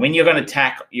 When you're going to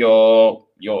tack your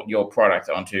product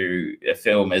onto a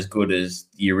film as good as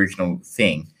the original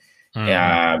Thing,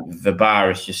 the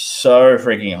bar is just so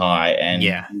freaking high, and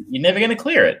you're never going to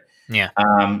clear it. Yeah,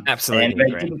 absolutely. And they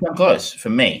didn't come close for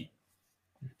me.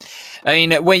 I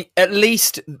mean, when at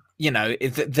least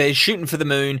if they're shooting for the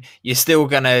moon, you're still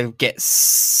going to get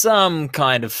some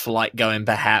kind of flight going,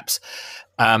 perhaps.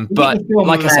 But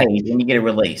like I said, and you get a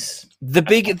release. The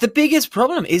biggest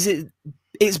problem is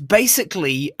it's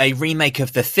basically a remake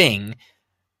of The Thing,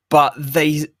 but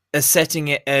they are setting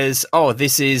it as, oh,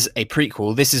 this is a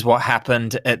prequel. This is what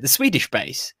happened at the Swedish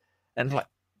base, and like,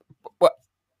 what?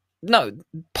 No,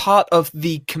 part of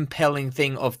the compelling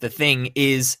thing of The Thing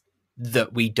is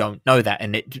that we don't know that,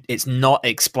 and it's not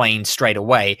explained straight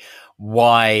away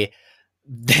why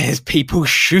there's people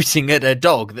shooting at a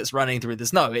dog that's running through the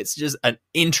snow. It's just an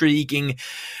intriguing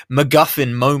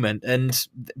MacGuffin moment, and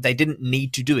they didn't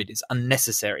need to do it. It's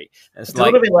unnecessary. It's a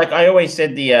little bit like I always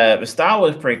said the Star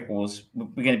Wars prequels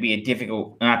were going to be a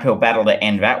difficult and uphill battle to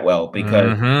end that well,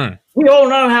 because we all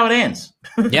know how it ends.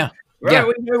 Yeah. Right?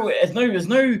 Yeah. There's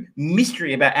no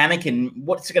mystery about Anakin.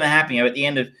 What's going to happen at the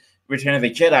end of Return of the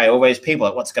Jedi? Always people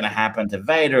like, what's going to happen to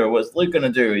Vader? What's Luke going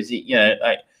to do? Is he,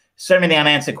 like so many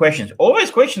unanswered questions. All those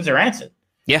questions are answered.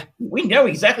 Yeah, we know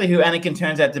exactly who Anakin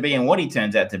turns out to be and what he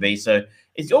turns out to be. So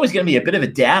it's always going to be a bit of a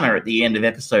downer at the end of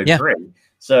Episode 3.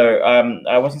 So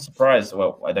I wasn't surprised.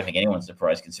 Well, I don't think anyone's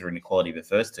surprised considering the quality of the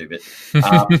first two. But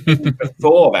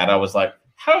before that, I was like,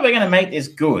 how are they going to make this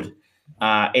good?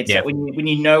 When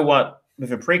you know what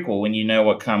with a prequel, when you know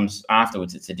what comes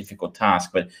afterwards, it's a difficult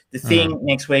task. But the thing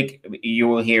next week, you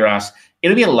will hear us.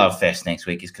 It'll be a love fest next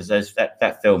week, is because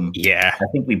that film. Yeah, I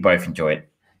think we both enjoy it.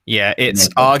 Yeah, it's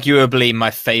arguably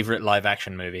my favorite live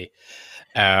action movie.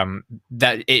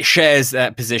 That it shares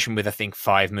that position with, I think,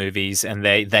 5 movies, and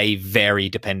they vary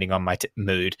depending on my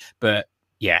mood. But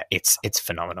yeah, it's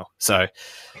phenomenal. So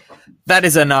that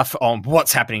is enough on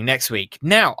what's happening next week.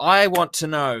 Now, I want to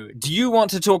know, do you want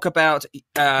to talk about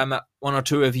one or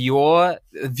two of your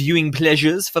viewing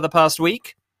pleasures for the past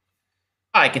week?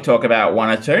 I could talk about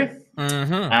one or two.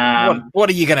 Mm-hmm. What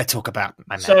are you going to talk about,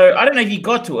 my man? So I don't know if you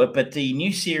got to it, but the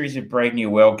new series of Brave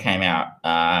New World came out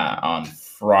on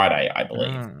Friday, I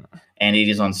believe. And it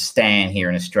is on Stan here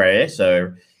in Australia.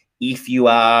 So if you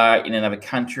are in another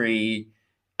country,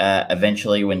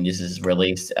 eventually when this is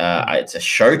released, it's a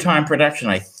Showtime production,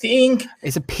 I think.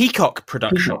 It's a Peacock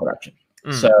production.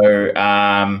 So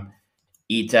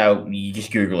you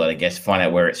just Google it, I guess, find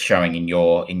out where it's showing in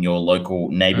your local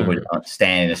neighborhood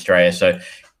Stan in Australia. So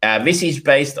this is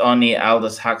based on the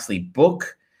Aldous Huxley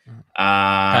book.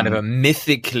 Kind of a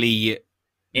mythically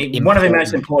one of the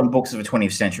most important books of the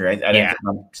 20th century. I don't think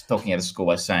I'm talking out of school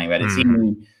by saying that. It's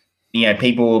in,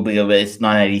 people will be, it's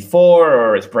 1984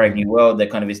 or it's Brave New World. They're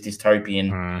kind of this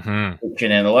dystopian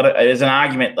fiction. And there's an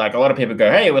argument, like a lot of people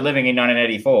go, hey, we're living in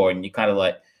 1984. And you kind of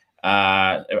like,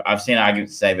 I've seen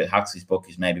arguments say that Huxley's book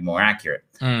is maybe more accurate.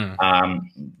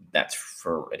 That's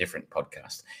for a different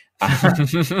podcast.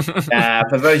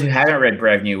 For those who haven't read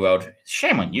Brave New World,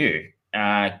 shame on you.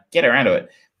 Get around to it.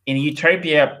 In a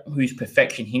utopia whose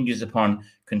perfection hinges upon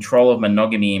control of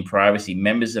monogamy and privacy,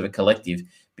 members of a collective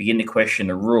begin to question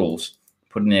the rules,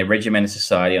 putting their regimented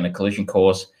society on a collision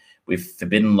course with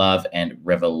forbidden love and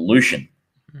revolution.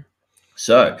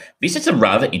 So this is a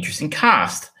rather interesting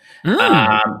cast.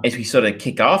 As we sort of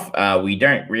kick off, I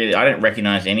don't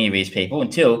recognize any of these people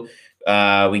until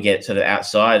we get sort of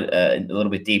outside a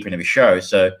little bit deeper into the show.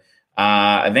 So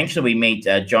eventually we meet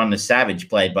John the Savage,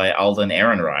 played by Alden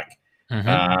Ehrenreich.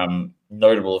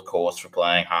 Notable, of course, for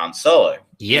playing Han Solo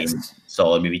in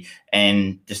Solo movie.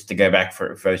 And just to go back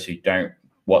for those who don't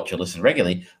watch or listen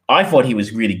regularly, I thought he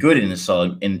was really good in the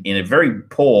Solo in a very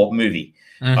poor movie.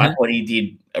 I thought he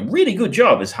did a really good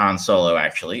job as Han Solo.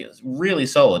 Actually, it was really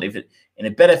solid. If it in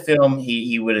a better film,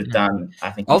 he would have done. I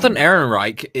think Alden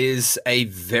Ehrenreich is a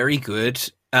very good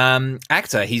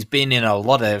actor. He's been in a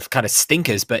lot of kind of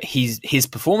stinkers, but his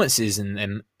performances in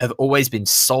them have always been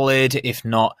solid, if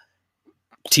not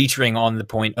teetering on the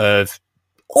point of,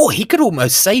 he could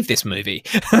almost save this movie.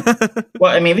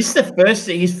 Well, I mean, this is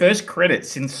his first credit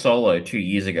since Solo 2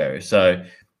 years ago. So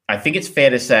I think it's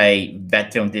fair to say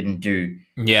that film didn't do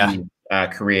his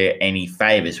career any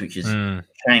favors, which is a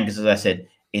shame because, as I said,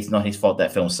 it's not his fault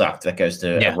that film sucked. That goes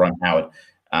to Ron Howard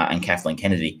and Kathleen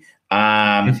Kennedy.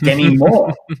 Demi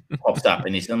Moore pops up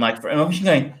in this, and I'm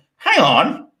going, hang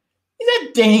on,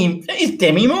 is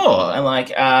Demi Moore?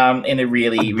 And in a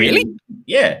really really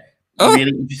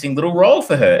interesting little role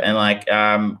for her,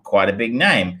 and quite a big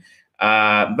name.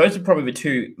 Those are probably the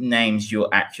two names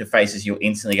faces you'll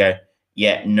instantly go,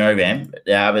 yeah, know them.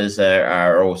 The others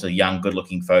are also young,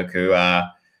 good-looking folk who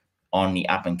are on the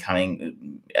up and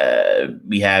coming.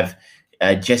 We have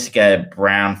Jessica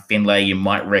Brown Finlay. You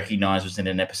might recognize was in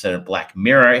an episode of Black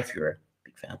Mirror. If you're a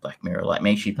big fan of Black Mirror like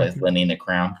me, she plays Lenny in The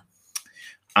Crown.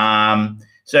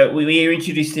 So we are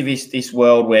introduced to this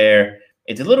world where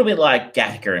it's a little bit like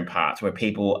Gattaca in parts, where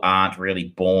people aren't really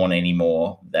born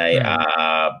anymore. They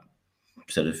are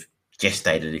sort of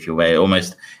gestated, if you will.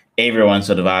 Almost everyone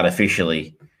sort of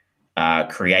artificially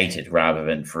created rather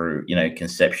than through,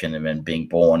 conception and then being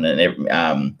born.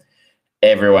 And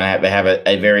everyone they have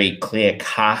a very clear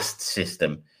caste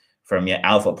system from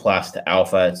alpha plus to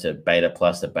alpha to beta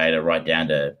plus to beta, right down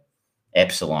to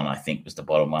epsilon, I think was the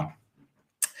bottom one.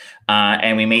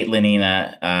 And we meet Lenny in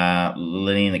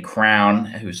The Crown,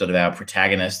 who's sort of our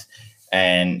protagonist,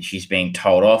 and she's being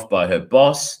told off by her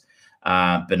boss,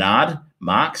 Bernard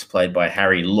Marx, played by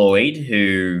Harry Lloyd,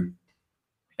 who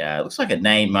looks like a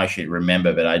name I should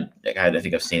remember, but I don't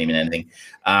think I've seen him in anything.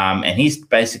 And he's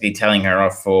basically telling her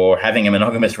off for having a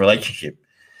monogamous relationship.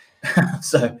 And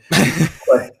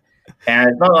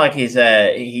it's not like he's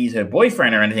her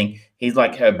boyfriend or anything. He's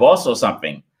like her boss or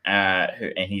something.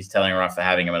 And he's telling her off for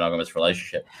having a monogamous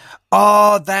relationship.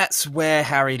 Oh, that's where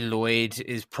Harry Lloyd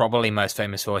is probably most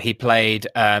famous for. He played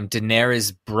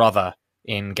Daenerys' brother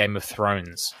in Game of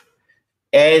Thrones.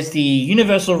 As the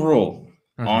universal rule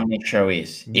on this show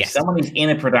is, if someone is in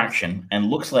a production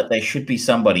and looks like they should be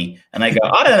somebody, and they go,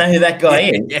 I don't know who that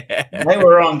guy is, they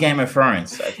were on Game of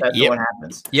Thrones. That's what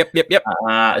happens. Yep.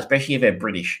 Especially if they're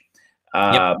British.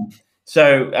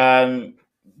 So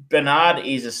Bernard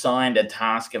is assigned a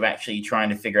task of actually trying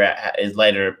to figure out is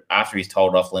later after he's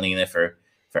told off Lenina for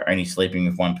only sleeping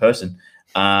with one person.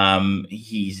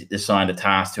 He's assigned a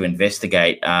task to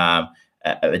investigate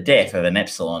the death of an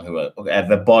Epsilon who are at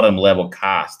the bottom level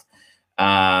caste.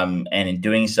 And in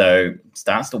doing so,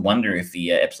 starts to wonder if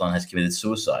the Epsilon has committed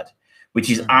suicide, which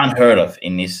is unheard of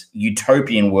in this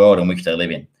utopian world in which they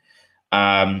live in.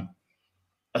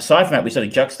 Aside from that, we sort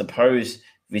of juxtapose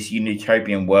this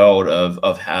utopian world of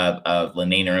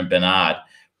Lenina and Bernard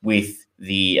with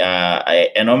the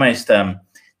an almost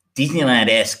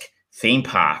Disneyland-esque theme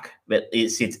park that it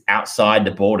sits outside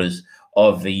the borders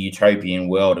of the utopian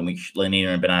world in which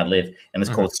Lenina and Bernard live, and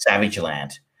it's called Savage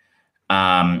Land,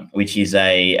 which is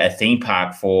a theme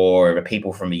park for the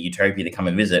people from the utopia to come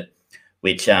and visit,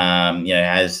 which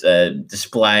has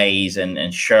displays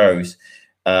and shows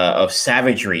of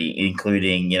savagery,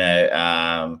 including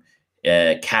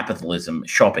capitalism,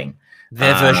 shopping.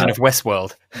 Their version of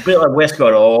Westworld. A bit like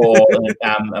Westworld,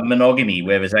 or monogamy,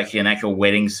 where there's actually an actual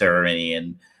wedding ceremony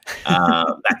and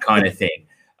that kind of thing.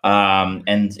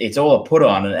 And it's all a put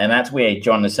on, and that's where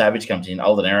John the Savage comes in.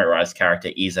 Alden Ehrenreich's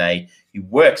character he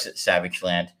works at Savage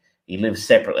Land. He lives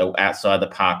separately outside the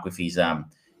park with his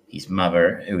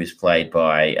mother, who is played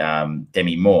by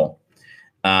Demi Moore.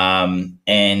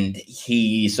 And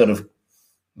he sort of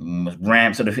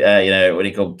ramped, what do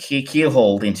you call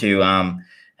keelhauled into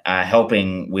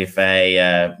helping with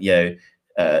a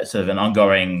sort of an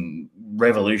ongoing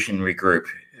revolutionary group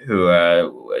who are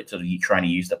sort of trying to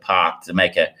use the park to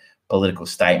make a political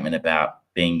statement about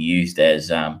being used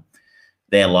as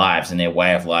their lives and their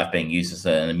way of life being used as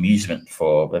an amusement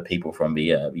for the people from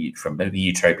the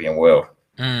utopian world.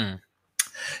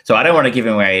 So I don't want to give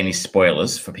away any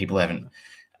spoilers for people who haven't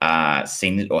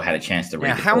seen it or had a chance to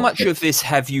read it. How much of this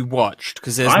have you watched?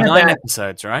 Because there's 9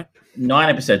 episodes, right? 9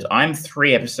 episodes. I'm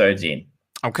 3 episodes in.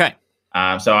 Okay.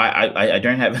 So I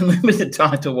don't have limited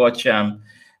time to watch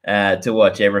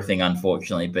everything,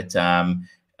 unfortunately. But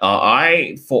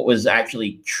I thought was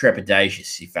actually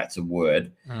trepidatious, if that's a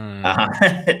word,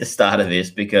 at the start of this,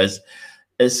 because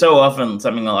it's so often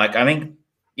something like, I think,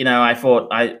 I thought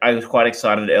I was quite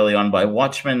excited early on by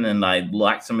Watchmen, and I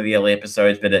liked some of the early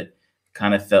episodes, but it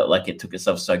kind of felt like it took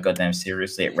itself so goddamn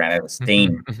seriously. It ran out of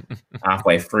steam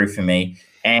halfway through for me.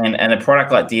 And a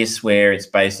product like this, where it's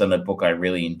based on a book I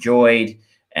really enjoyed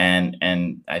and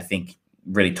I think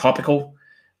really topical,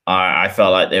 I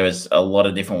felt like there was a lot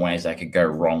of different ways I could go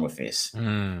wrong with this.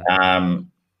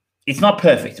 It's not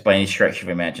perfect by any stretch of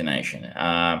imagination.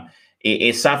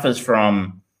 It suffers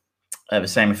from the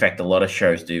same effect a lot of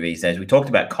shows do these days. We talked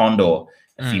about Condor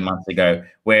a few months ago,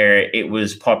 where it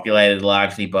was populated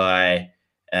largely by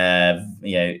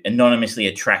anonymously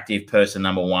attractive person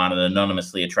number one and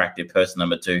anonymously attractive person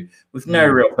number two with no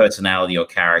real personality or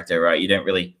character, right? You don't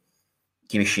really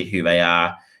give a shit who they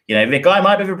are. The guy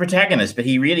might be the protagonist, but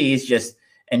he really is just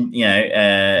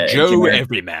Joe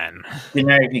Everyman,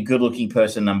 generically good-looking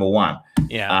person number one.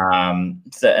 Yeah.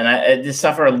 I just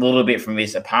suffer a little bit from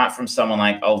this, apart from someone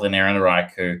like Alden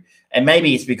Ehrenreich, who, and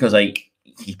maybe it's because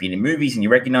he's been in movies and you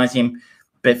recognize him,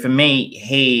 but for me,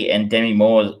 he and Demi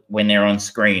Moore, when they're on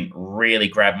screen, really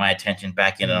grab my attention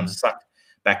back in, and I'm sucked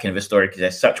back into the story because they're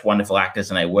such wonderful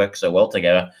actors and they work so well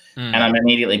together. And I'm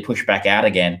immediately pushed back out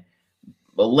again,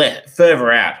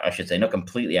 further out, I should say, not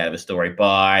completely out of the story,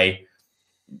 by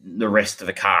the rest of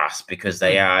the cast, because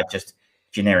they are just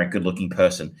generic good-looking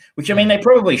person, which, I mean, they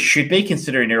probably should be,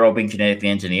 considering they're all being genetically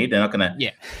engineered. They're not going to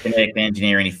genetically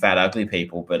engineer any fat, ugly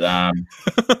people, but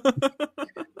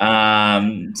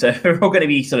so they're all going to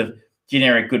be sort of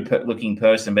generic, good-looking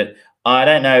person, but I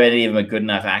don't know any of them are good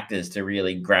enough actors to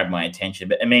really grab my attention.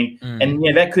 But I mean, and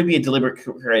that could be a deliberate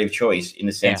creative choice in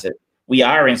the sense that we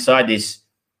are inside this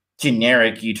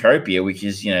generic utopia, which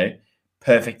is,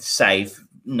 perfect, safe,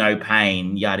 no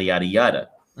pain, yada, yada, yada.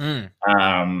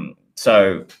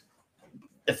 So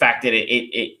the fact that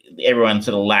everyone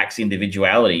sort of lacks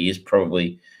individuality is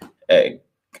probably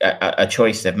a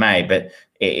choice they've made, but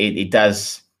it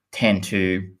does tend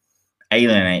to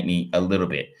alienate me a little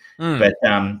bit. But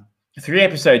 3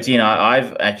 episodes in,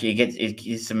 I've actually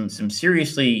get some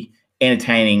seriously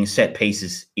entertaining set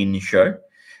pieces in the show,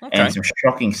 and some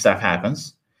shocking stuff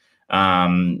happens.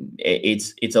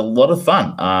 It's a lot of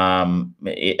fun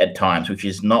at times, which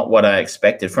is not what I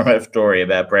expected from a story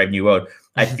about Brave New World.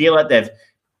 I feel like they've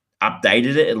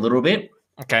updated it a little bit.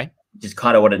 Okay. Which is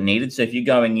kind of what it needed. So if you're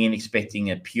going in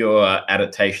expecting a pure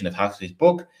adaptation of Huxley's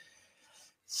book,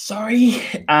 sorry.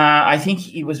 I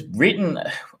think it was written,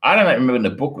 I don't remember when the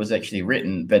book was actually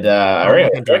written, but I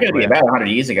reckon it'll be about 100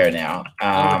 years ago now.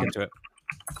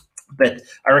 But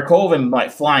I recall them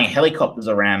like flying helicopters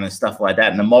around and stuff like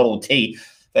that. And the Model T,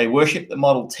 they worship the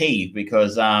Model T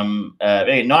because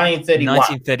 1931.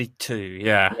 1932,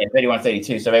 yeah. 31,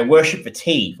 32. So they worship the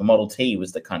T. The Model T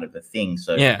was the kind of the thing.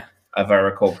 So yeah, if I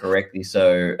recall correctly.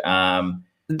 So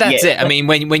that's it. I mean,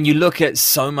 when you look at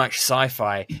so much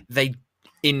sci-fi, they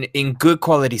in good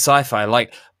quality sci-fi,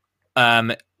 like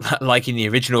in the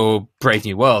original Brave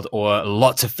New World, or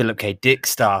lots of Philip K. Dick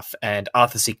stuff and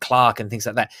Arthur C. Clarke and things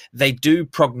like that, they do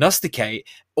prognosticate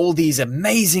all these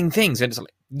amazing things. And it's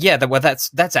like, yeah,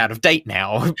 that's out of date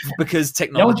now because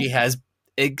technology has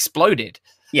exploded.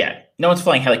 Yeah, no one's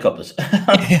flying helicopters.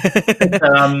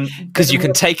 Because you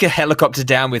can take a helicopter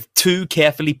down with 2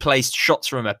 carefully placed shots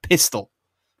from a pistol.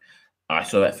 I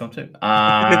saw that film too.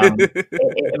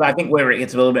 I think where it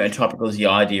gets a little bit topical is the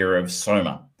idea of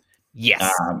Soma.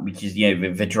 Yes. Which is,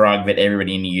 the drug that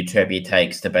everybody in the utopia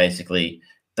takes to basically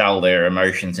dull their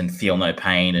emotions and feel no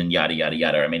pain and yada, yada,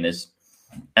 yada. I mean, there's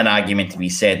an argument to be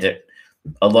said that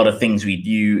a lot of things we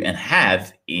do and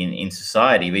have in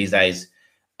society these days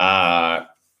are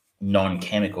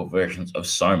non-chemical versions of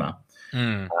Soma.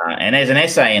 And there's an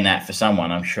essay in that for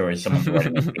someone. I'm sure someone's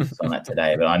writing a piece on that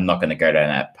today, but I'm not going to go down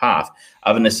that path.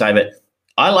 Other than to say, but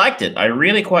I liked it. I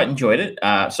really quite enjoyed it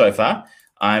so far.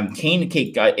 I'm keen to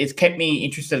keep going. It's kept me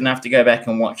interested enough to go back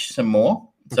and watch some more.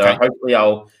 So hopefully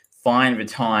I'll find the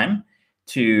time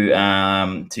to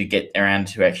get around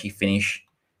to actually finish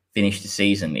the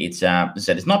season. It's as I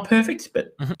said, it's not perfect,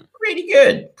 but pretty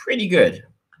good.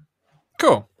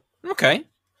 Cool. Okay.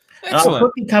 Excellent. I'll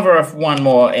quickly cover off one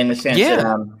more in the sense that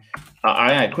I'm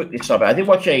going to quickly stop. I did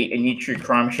watch a new true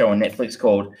crime show on Netflix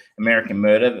called American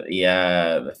Murder.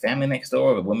 The family next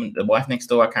door, the wife next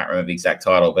door. I can't remember the exact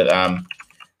title, but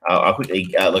I'll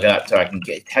quickly look it up so I can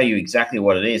tell you exactly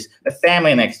what it is. The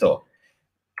family next door.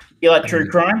 You like true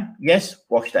crime? Yes,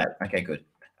 watch that. Okay, good.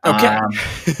 Okay.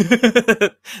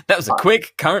 That was a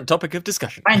quick current topic of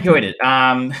discussion. I enjoyed it.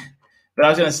 But I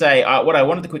was going to say, what I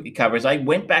wanted to quickly cover is I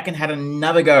went back and had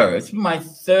another go. It's my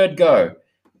third go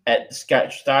at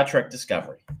Star Trek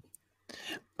Discovery.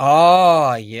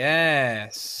 Oh,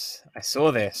 yes. I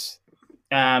saw this.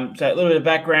 So a little bit of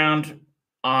background.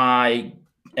 I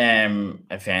am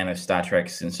a fan of Star Trek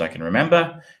since I can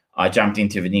remember. I jumped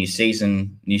into the new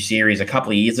series a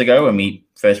couple of years ago when we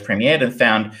first premiered and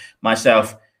found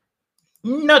myself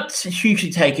not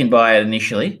hugely taken by it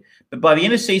initially. But by the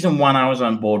end of season 1, I was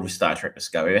on board with Star Trek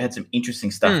Discovery. It had some interesting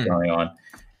stuff going on.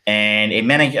 And I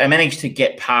managed to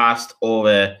get past all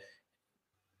the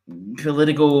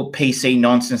political PC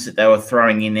nonsense that they were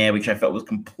throwing in there, which I felt was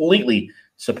completely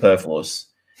superfluous.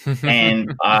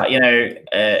 And,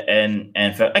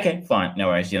 and felt, okay, fine, no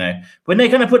worries, When they're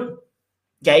going to put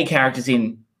gay characters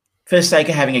in for the sake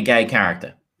of having a gay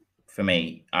character, for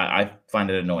me, I find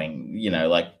it annoying.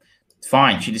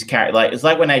 Fine, she just carried, it's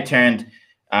like when they turned...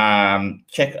 what's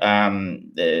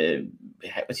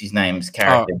his name's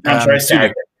character?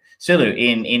 Sulu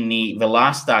in the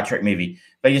last Star Trek movie.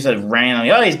 They just sort of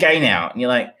randomly, he's gay now, and you're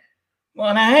like,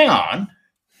 well, now hang on.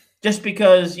 Just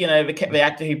because the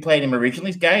actor who played him originally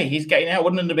is gay, he's gay now.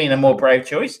 Wouldn't it have been a more brave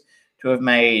choice to have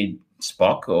made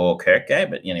Spock or Kirk gay?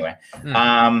 But anyway,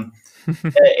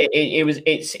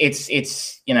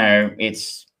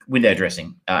 it's window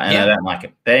dressing, and I don't like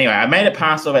it. But anyway, I made it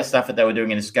past all that stuff that they were doing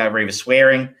in Discovery, the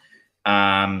swearing,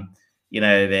 anyone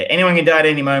can die at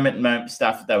any moment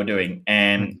stuff that they were doing,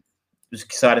 and was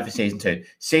excited for season 2.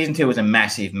 Season 2 was a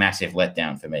massive, massive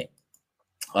letdown for me.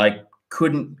 I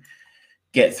couldn't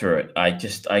get through it. I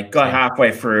got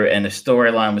halfway through, and the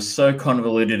storyline was so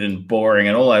convoluted and boring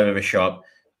and all over the shop.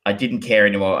 I didn't care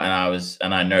anymore, and I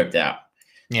noped out.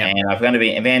 Yeah, and I've going to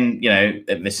be, and then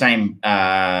the same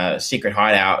secret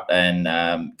hideout and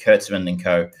Kurtzman and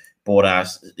Co. bought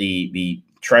us the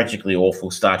tragically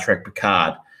awful Star Trek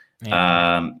Picard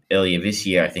earlier this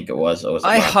year, I think it was.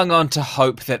 I hung on to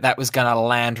hope that was going to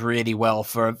land really well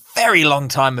for a very long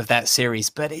time of that series,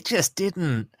 but it just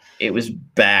didn't. It was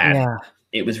bad. Yeah.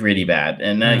 It was really bad,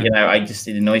 and it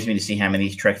annoys me to see how many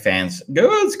Trek fans go,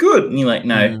 "Oh, it's good," and you're like,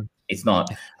 "No, it's not."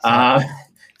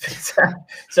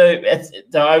 So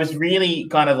I was really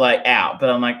kind of like out, but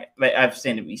I'm like, I've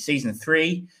seen it. Season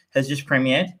 3 has just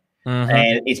premiered,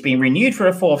 and it's been renewed for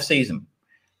a 4th season.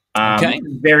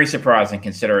 Very surprising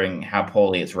considering how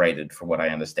poorly it's rated, for what I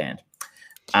understand.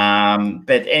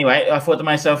 But anyway, I thought to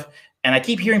myself, and I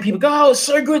keep hearing people go, "Oh, it's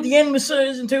so good! The end of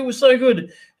season 2 was so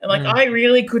good." And I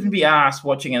really couldn't be asked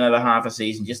watching another half a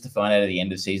season just to find out at the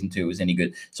end of season 2 was any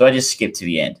good. So I just skipped to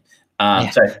the end.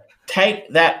 So take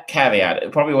that caveat.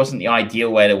 It probably wasn't the ideal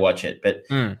way to watch it, but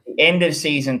the end of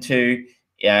season 2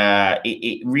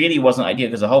 it really wasn't ideal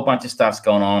because a whole bunch of stuff's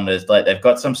going on. There's like they've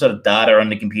got some sort of data on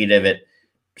the computer that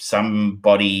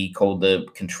somebody called the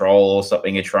Control or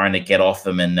something are trying to get off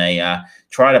them, and they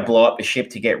try to blow up the ship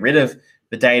to get rid of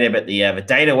the data, but the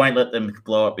data won't let them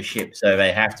blow up the ship, so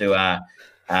they have to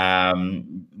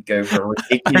go for a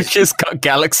ridiculous. I just got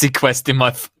Galaxy Quest in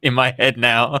my head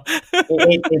now.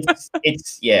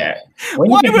 it's yeah.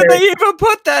 Why would they even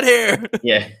put that here?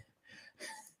 Yeah.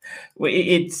 Well,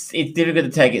 it's difficult to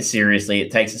take it seriously.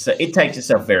 It takes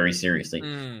itself very seriously.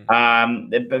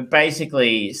 But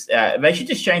basically, they should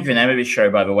just change the name of this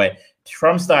show, by the way,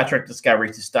 from Star Trek Discovery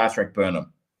to Star Trek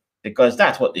Burnham, because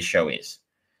that's what this show is.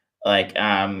 Like,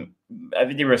 I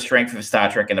think the real strength of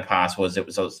Star Trek in the past was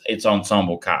its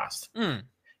ensemble cast.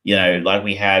 You know, like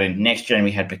we had in Next Gen,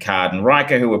 we had Picard and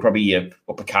Riker, who were probably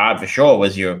Picard for sure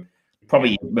was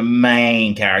probably the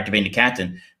main character, being the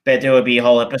captain. But there would be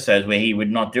whole episodes where he would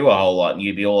not do a whole lot, and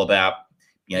you'd be all about,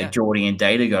 Geordi and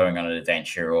Data going on an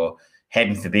adventure, or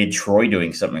heaven forbid Troy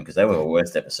doing something, because they were the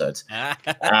worst episodes. But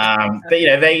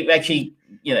they actually,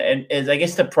 and I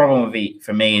guess the problem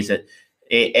for me is that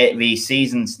the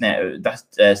seasons now,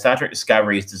 Star Trek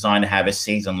Discovery is designed to have a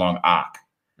season-long arc,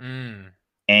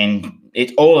 and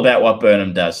it's all about what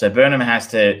Burnham does. So Burnham has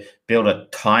to build a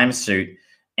time suit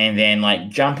and then like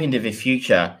jump into the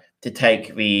future to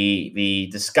take the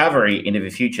Discovery into the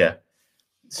future,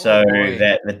 so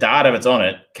that the data that's on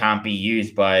it can't be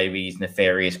used by these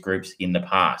nefarious groups in the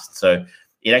past. So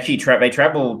it actually they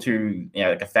travel to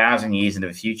like 1,000 years into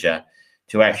the future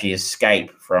to actually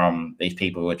escape from these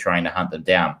people who are trying to hunt them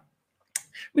down,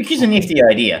 which is a nifty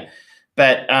idea,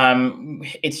 but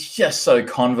it's just so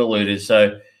convoluted.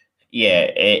 So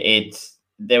yeah,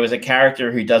 there was a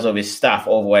character who does all this stuff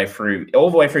all the way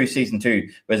through season 2.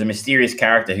 There's a mysterious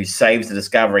character who saves the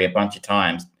Discovery a bunch of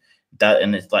times,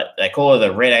 and it's like they call her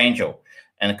the Red Angel.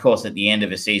 And of course, at the end of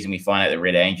the season, we find out the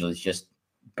Red Angel is just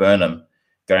Burnham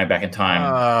going back in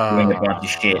time, doing a bunch of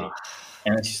shit,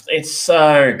 and it's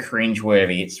so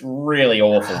cringeworthy. It's really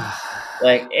awful.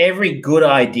 Like every good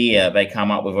idea they come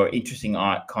up with, or interesting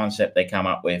art concept they come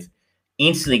up with,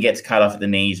 instantly gets cut off at the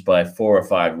knees by 4 or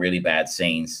 5 really bad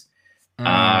scenes.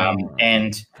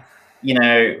 And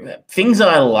things that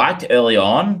I liked early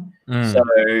on, so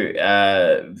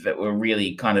that were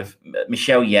really kind of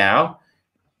Michelle Yeoh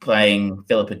playing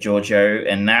Philippa Georgiou,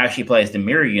 and now she plays the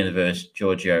Mirror Universe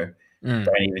Georgiou.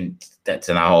 That's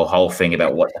a whole thing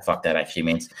about what the fuck that actually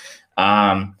means.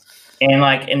 And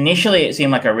like initially, it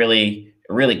seemed like a really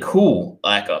cool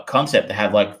a concept to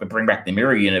have, like, bring back the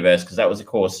Mirror Universe, because that was, of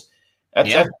course.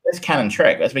 That's canon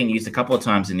Trek. That's been used a couple of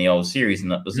times in the old series,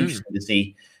 and it was interesting to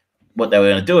see what they were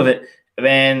going to do with it.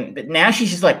 But now she's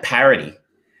just like parody.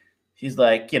 She's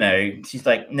like, she's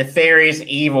like nefarious,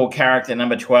 evil character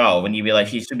number 12, and you'd be like,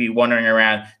 she should be wandering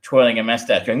around twirling a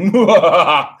mustache, going,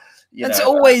 That's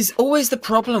always the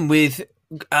problem with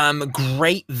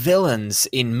great villains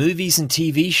in movies and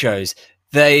TV shows.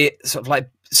 They sort of like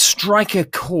strike a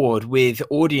chord with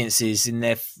audiences in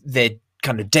their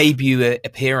kind of debut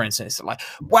appearance, and it's like,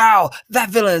 wow,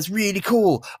 that villain is really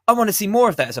cool, I want to see more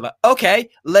of that. So like, okay,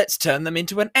 let's turn them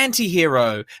into an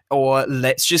anti-hero, or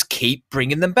let's just keep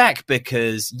bringing them back,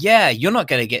 because you're not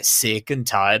going to get sick and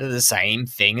tired of the same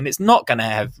thing, and it's not going to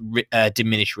have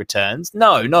diminished returns.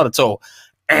 No, not at all.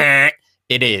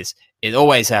 It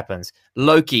always happens.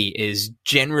 Loki is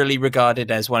generally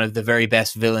regarded as one of the very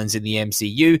best villains in the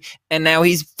MCU, and now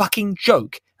he's fucking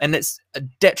joke, and it's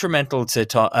detrimental to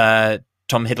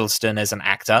Tom Hiddleston as an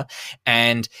actor,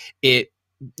 and it,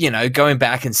 going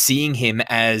back and seeing him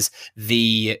as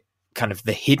the kind of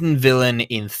the hidden villain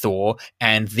in Thor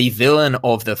and the villain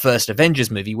of the first Avengers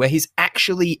movie, where he's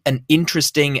actually an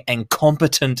interesting and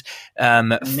competent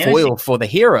foil for the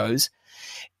heroes.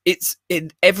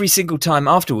 Every single time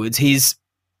afterwards, he's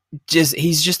just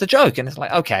a joke, and it's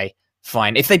like, okay,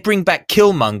 fine. If they bring back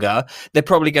Killmonger, they're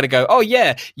probably going to go, oh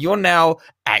yeah, you're now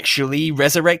actually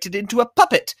resurrected into a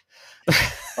puppet.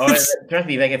 Trust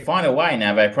me, they could find a way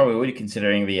now. They probably would,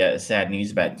 considering the sad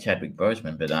news about Chadwick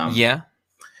Boseman. But that's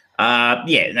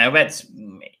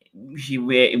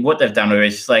what they've done with it.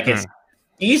 It's just like it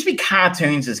used to be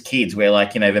cartoons as kids, where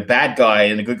like the bad guy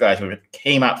and the good guys would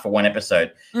team up for one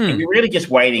episode, and you're really just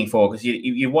waiting for, because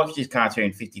you watch this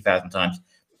cartoon 50,000 times.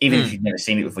 Even if you've never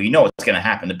seen it before, you know what's going to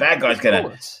happen. The bad guy's going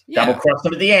to double cross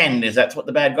them at the end. That's what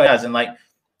the bad guy does, and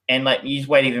you're just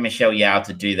waiting for Michelle Yeoh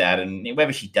to do that, and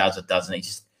whether she does or doesn't, it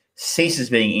just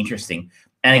ceases being interesting.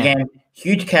 And again,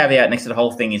 huge caveat next to the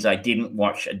whole thing is I didn't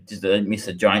miss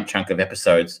a giant chunk of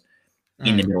episodes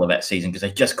in the middle of that season, because I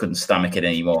just couldn't stomach it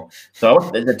anymore. So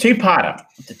the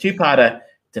two-parter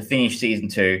to finish season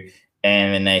 2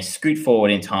 and then they scoot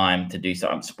forward in time to do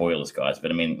something. Spoilers, guys,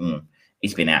 but I mean,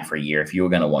 it's been out for a year if you were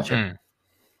going to watch it.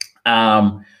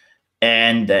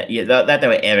 And that they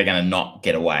were ever going to not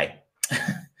get away.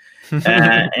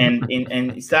 And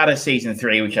it started season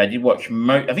 3, which I did watch.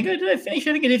 I think I did finish.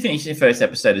 I think I did finish the first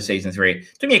episode of season 3.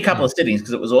 It took me a couple of sittings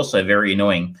because it was also very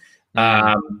annoying.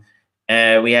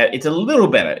 It's a little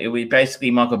better. It was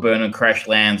basically Michael Burnham crash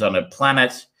lands on a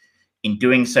planet. In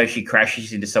doing so, she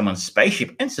crashes into someone's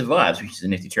spaceship and survives, which is a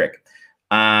nifty trick.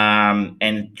 And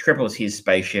cripples his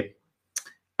spaceship.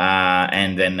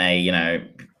 And then they,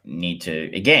 need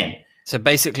to again. So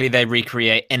basically, they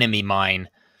recreate Enemy Mine.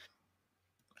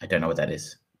 I don't know what that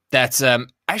is. That's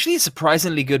actually a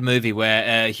surprisingly good movie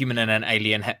where a human and an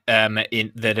alien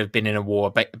that have been in a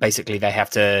war. Basically, they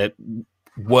have to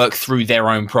work through their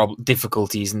own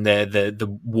difficulties and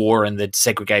the war and the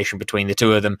segregation between the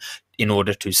two of them in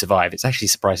order to survive. It's actually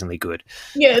surprisingly good.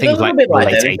 Yeah, it's a little bit like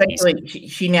that. Essentially,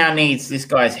 she now needs this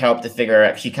guy's help to figure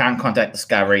out. She can't contact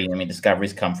Discovery. I mean,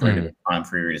 Discovery's come through to the time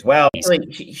through as well.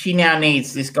 She now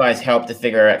needs this guy's help to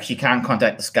figure out. She can't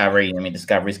contact Discovery. I mean,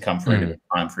 Discovery's come through to the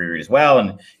time through as well,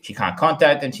 and she can't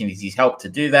contact him. She needs his help to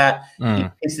do that. He's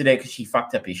pissed at her because she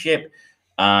fucked up his ship.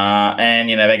 And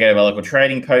they go to a local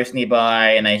trading post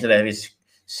nearby, and they sort of have this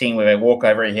scene where they walk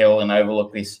over a hill and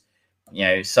overlook this,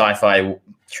 sci-fi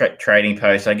trading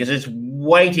post. I guess it's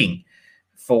waiting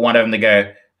for one of them to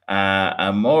go,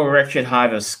 a more wretched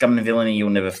hive of scum and villainy you'll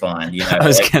never find. I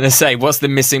was going to say, what's the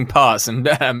missing parts and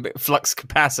flux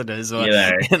capacitors? Or,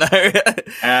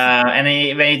 and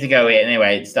they need to go in.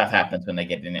 Anyway, stuff happens when they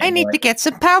get in there. I need to get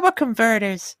some power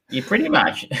converters. Yeah, pretty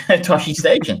much. Toshi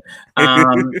Station.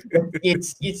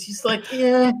 It's just like,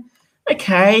 yeah,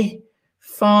 okay,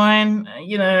 fine.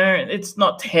 It's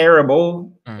not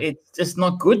terrible. It's just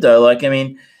not good, though. Like, I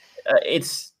mean,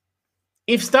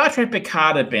 if Star Trek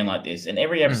Picard had been like this and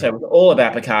every episode was all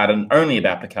about Picard and only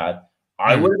about Picard,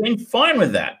 I would have been fine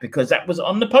with that because that was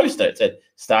on the poster. It said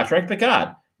Star Trek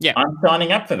Picard. Yeah, I'm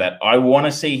signing up for that. I want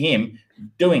to see him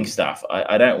doing stuff.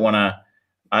 I don't want to.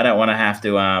 I don't want to have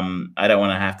to. I don't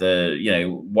want to have to.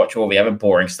 Watch all the other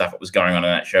boring stuff that was going on in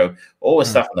that show. All the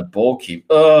stuff on the Borg cube.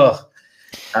 Ugh.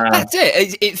 That's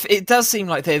it. It does seem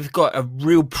like they've got a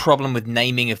real problem with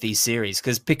naming of these series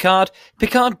because Picard,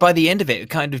 by the end of it,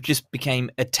 kind of just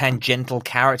became a tangential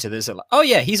character. That's like, oh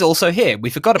yeah, he's also here. We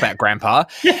forgot about Grandpa,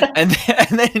 and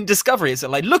then in Discovery, it's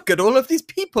like, look at all of these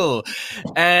people,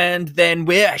 and then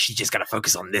we're actually just going to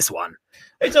focus on this one.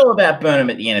 It's all about Burnham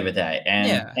at the end of the day,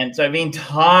 and so the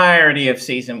entirety of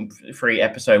season 3,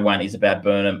 episode 1 is about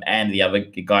Burnham and the other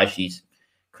guy she's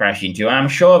crash into. I'm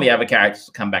sure the other characters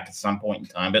will come back at some point in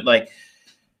time, but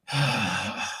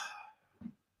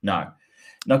no,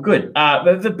 not good.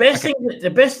 But the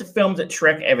best films that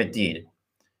Trek ever did,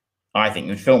 I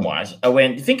think, film wise,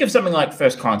 when think of something like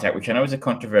First Contact, which I know is a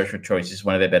controversial choice, is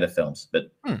one of their better films,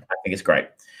 but I think it's great.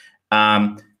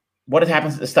 What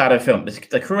happens at the start of the film?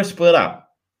 The crew is split up.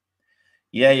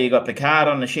 Yeah, you got Picard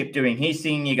on the ship doing his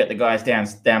thing. You got the guys down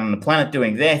on the planet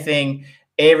doing their thing.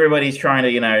 Everybody's trying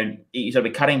to, sort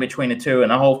of cutting between the two, and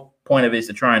the whole point of it is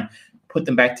to try and put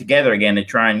them back together again to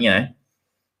try and,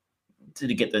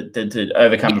 to get to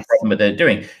overcome the problem that they're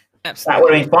doing. Absolutely. That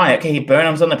would have been fine. Okay,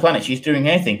 Burnham's on the planet. She's doing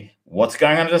her thing. What's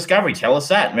going on in Discovery? Tell us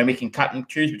that. And then we can cut and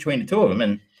choose between the two of them.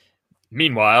 And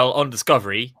meanwhile, on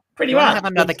Discovery, pretty much have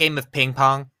another game of ping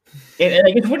pong. And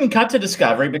they just wouldn't cut to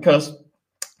Discovery because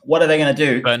what are they going to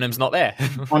do? Burnham's not there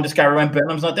on Discovery when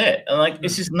Burnham's not there. And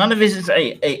this is none of this is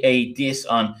a diss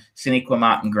on Sonequa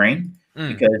Martin Green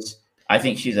because I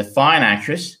think she's a fine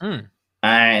actress.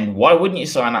 And why wouldn't you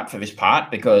sign up for this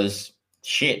part? Because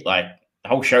shit, the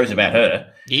whole show's about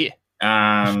her. Yeah.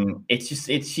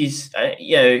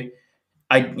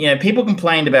 People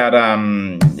complained about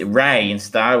Rey in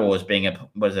Star Wars being a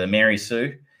Mary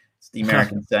Sue? It's the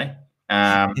Americans say.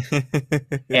 And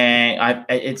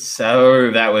it's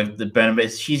so that with the Burnham,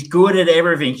 she's good at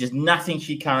everything. There's nothing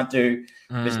she can't do.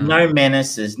 There's no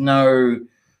menace. There's no,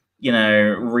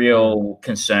 real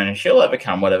concern. And she'll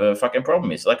overcome whatever the fucking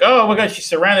problem is. Like, oh my God, she's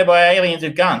surrounded by aliens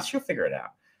with guns. She'll figure it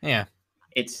out. Yeah.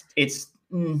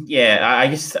 I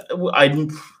guess I'm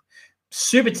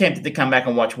super tempted to come back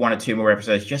and watch 1 or 2 more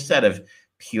episodes just out of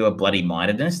pure bloody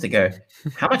mindedness to go,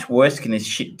 how much worse can this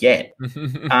shit get?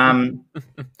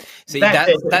 See,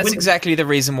 that's exactly the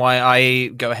reason why I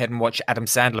go ahead and watch Adam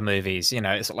Sandler movies.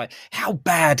 It's like, how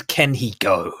bad can he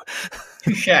go?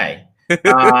 Touche.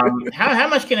 How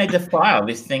much can I defile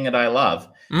this thing that I love?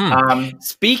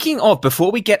 Speaking of,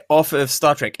 before we get off of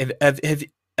Star Trek,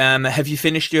 have you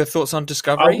finished your thoughts on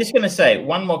Discovery? I was just going to say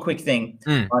one more quick thing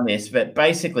on this, but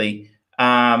basically,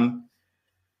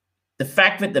 the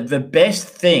fact that the best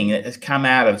thing that has come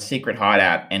out of Secret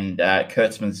Hideout and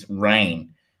Kurtzman's reign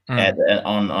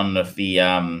on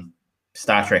the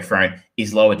Star Trek throne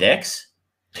is Lower Decks.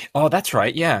 Oh, that's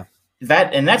right. Yeah,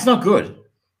 that's not good.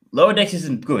 Lower Decks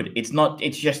isn't good. It's not.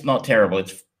 It's just not terrible.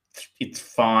 It's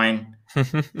fine.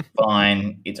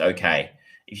 Fine. It's okay.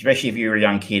 Especially if you're a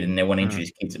young kid and they want to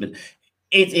introduce kids. But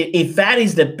if that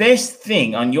is the best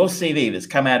thing on your CV that's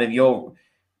come out of your,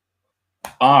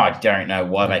 I don't know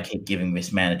why they keep giving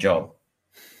this man a job.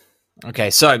 Okay,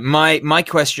 so my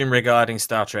question regarding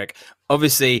Star Trek.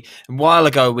 Obviously, a while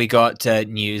ago we got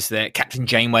news that Captain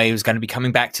Janeway was going to be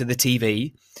coming back to the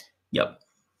TV. Yep.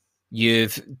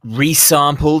 You've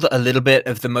resampled a little bit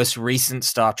of the most recent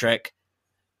Star Trek.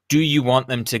 Do you want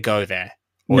them to go there?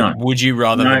 Or no. Would you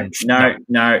rather?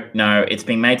 No. It's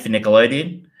being made for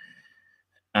Nickelodeon.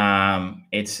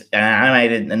 It's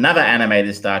another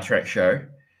animated Star Trek show.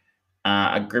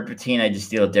 A group of teenagers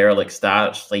steal a derelict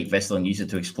Starfleet vessel and use it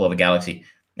to explore the galaxy.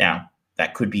 Now,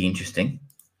 that could be interesting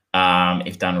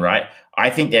if done right.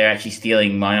 I think they're actually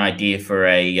stealing my idea for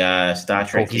a Star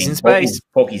Trek Porky's in Space.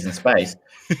 Porky's in Space.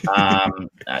 I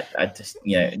just,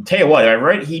 tell you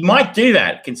what, he might do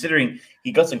that, considering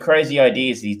he got some crazy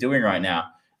ideas that he's doing right now,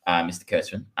 Mr.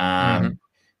 Kurtzman.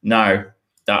 No.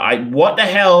 What the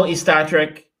hell is Star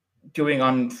Trek doing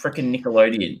on freaking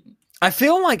Nickelodeon? I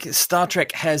feel like Star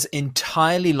Trek has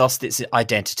entirely lost its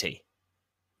identity.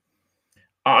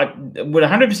 I would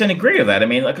 100% agree with that. I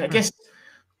mean, I guess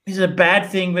is it a bad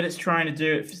thing that it's trying to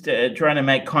do? Trying to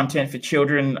make content for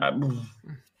children?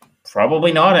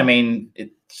 Probably not. I mean,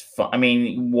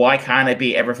 why can't it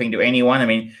be everything to anyone? I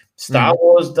mean, Star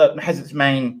Wars has its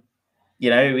main,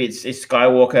 it's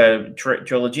Skywalker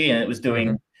trilogy, and it was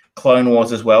doing Clone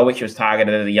Wars as well, which was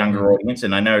targeted at a younger audience.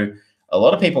 And I know a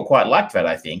lot of people quite liked that,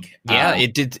 I think. Yeah,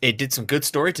 it did some good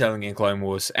storytelling in Clone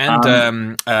Wars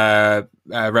and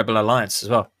Rebel Alliance as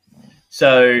well.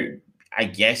 So I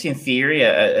guess in theory,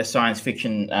 a science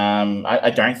fiction, I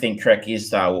don't think Trek is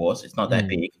Star Wars. It's not that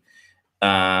big.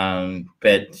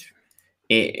 But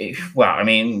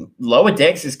Lower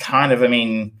Decks is kind of,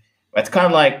 that's kind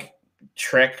of like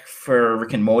Trek for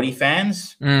Rick and Morty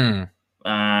fans.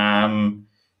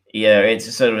 It's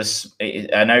a sort of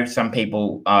I know some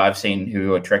people I've seen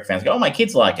who are Trek fans go, "Oh, my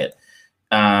kids like it,"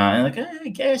 and I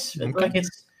guess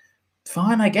it's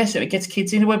fine. I guess if it gets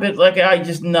kids into it, but I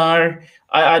just no,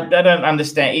 I don't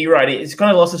understand. You're right. It's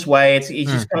kind of lost its way. It's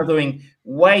just kind of doing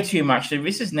way too much. So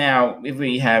this is now, if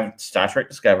we have Star Trek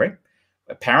Discovery,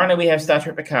 apparently we have Star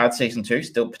Trek Picard season 2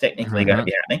 still technically going to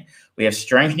be happening. We have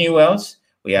Strange New Worlds,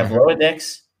 we have Lower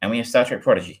Decks, and we have Star Trek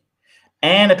Prodigy.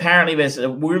 And apparently there's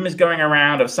rumors going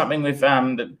around of something with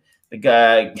the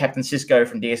Captain Sisko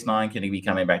from DS9 going to be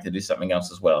coming back to do something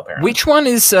else as well, apparently. Which one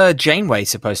is Janeway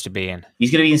supposed to be in? He's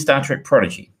going to be in Star Trek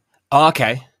Prodigy. Oh,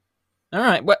 okay. All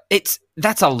right. Well,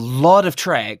 that's a lot of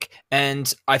Trek,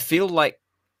 and I feel like,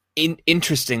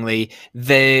 interestingly,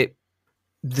 the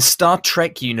Star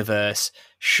Trek universe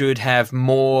should have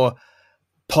more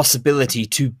possibility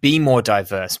to be more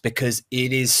diverse because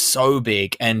it is so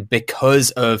big, and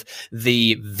because of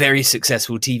the very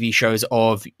successful TV shows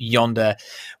of Yonder,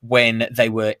 when they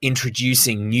were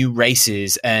introducing new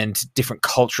races and different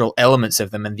cultural elements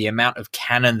of them and the amount of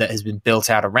canon that has been built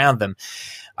out around them,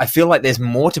 I feel like there's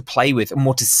more to play with,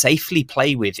 more to safely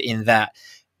play with in that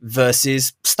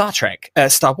versus Star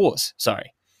Wars,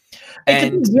 sorry.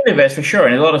 And it's a universe for sure,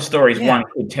 and a lot of stories one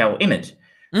could tell in it.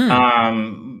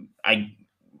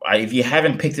 If you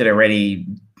haven't picked it already,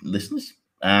 listeners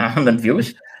and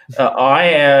viewers,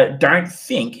 I don't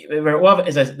think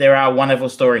there are wonderful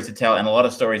stories to tell, and a lot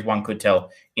of stories one could tell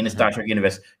in the Star Trek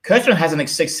universe. Kurtzman hasn't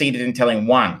succeeded in telling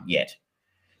one yet.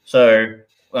 So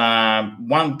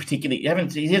one particularly, he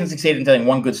hasn't succeeded in telling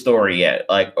one good story yet,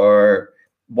 or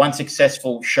one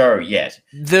successful show yet.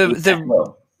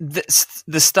 The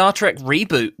Star Trek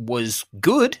reboot was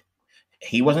good.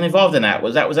 He wasn't involved in that.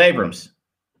 That was Abrams.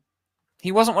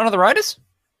 He wasn't one of the writers?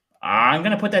 I'm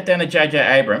going to put that down to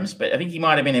J.J. Abrams, but I think he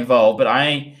might have been involved. But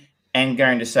I am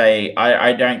going to say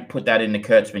I don't put that in the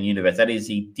Kurtzman universe. That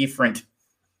is a different.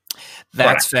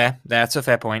 That's fair. That's a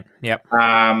fair point. Yep.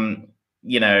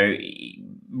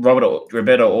 Roberto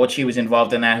Orci was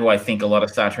involved in that, who I think a lot of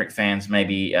Star Trek fans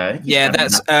maybe.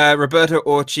 That's Roberto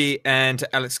Orci and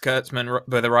Alex Kurtzman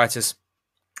were the writers.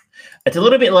 It's a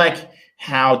little bit like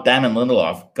how Damon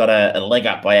Lindelof got a leg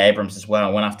up by Abrams as well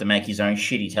and went off to make his own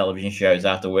shitty television shows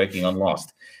after working on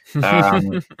Lost. So,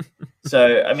 I'm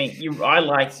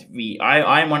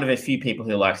one of the few people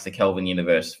who likes the Kelvin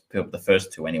universe, the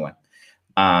first two anyway.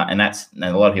 And a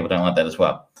lot of people don't like that as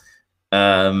well.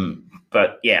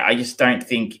 But yeah, I just don't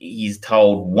think he's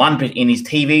told in his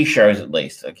TV shows at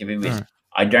least. I'll give you this.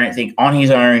 I don't think on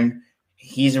his own,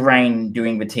 his reign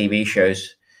doing the TV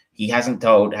shows, he hasn't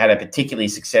had a particularly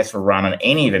successful run on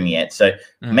any of them yet. So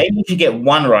maybe you should get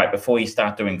one right before you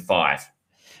start doing 5.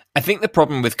 I think the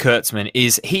problem with Kurtzman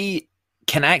is he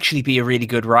can actually be a really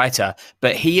good writer,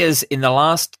 but he has, in the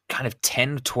last kind of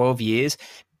 10, 12 years,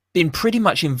 been pretty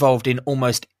much involved in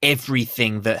almost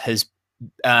everything that has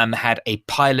had a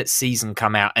pilot season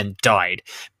come out and died.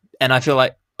 And I feel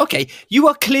like, okay, you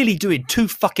are clearly doing too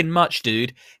fucking much,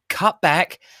 dude. Cut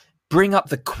back, bring up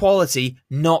the quality,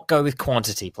 not go with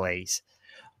quantity, please.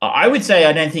 I would say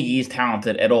I don't think he is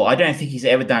talented at all. I don't think he's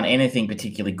ever done anything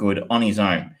particularly good on his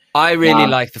own. I really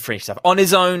like the Fringe stuff. On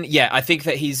his own, yeah, I think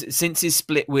that since his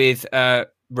split with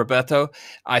Roberto,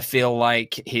 I feel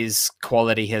like his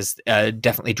quality has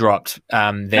definitely dropped.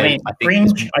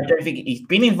 Fringe, I don't think he's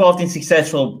been involved in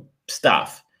successful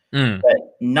stuff,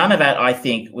 but none of that, I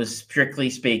think, was strictly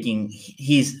speaking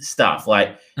his stuff.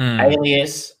 Like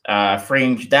Alias,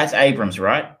 Fringe, that's Abrams,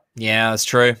 right? Yeah, that's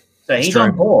true. So he's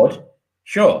on board,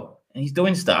 sure, and he's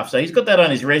doing stuff. So he's got that on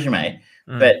his resume.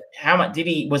 But how much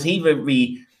was he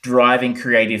the driving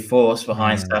creative force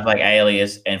behind stuff like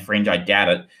Alias and Fringe? I doubt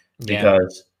it,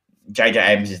 because J.J.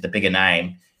 Abrams is the bigger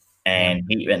name, and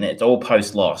it's all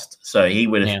post Lost. So he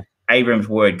would have Abrams'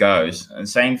 word goes. And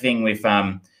same thing with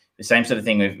the same sort of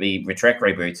thing with the Trek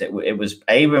reboots. It was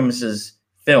Abrams's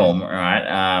film,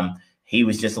 right? He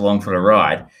was just along for the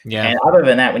ride. Yeah. And other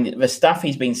than that, when the stuff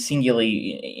he's been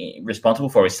singularly responsible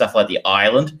for is stuff like The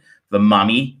Island, The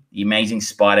Mummy, The Amazing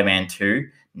Spider-Man 2,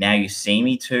 Now You See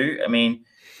Me 2. I mean,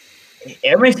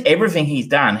 everything he's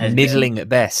done has middling at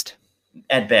best.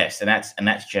 At best, and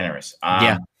that's generous.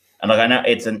 And like I know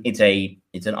it's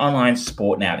an online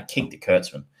sport now to kick the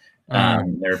Kurtzman.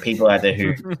 There are people out there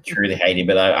who truly hate him,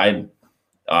 but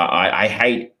I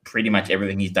hate pretty much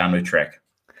everything he's done with Trek.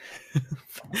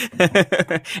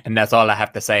 And that's all I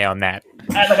have to say on that.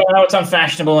 I know it's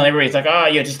unfashionable, and everybody's like, "Oh,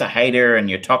 you're just a hater, and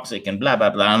you're toxic, and blah blah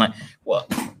blah." I'm like, "Well,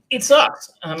 it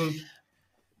sucks."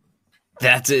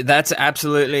 That's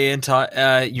absolutely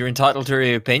you're entitled to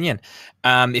your opinion.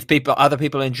 If other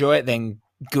people enjoy it, then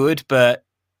good. But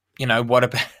what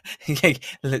about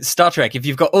Star Trek? If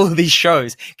you've got all these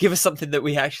shows, give us something that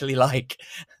we actually like.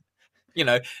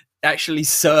 Actually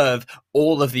serve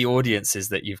all of the audiences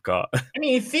that you've got. I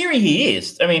mean, in theory, he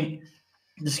is. I mean,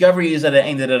 Discovery is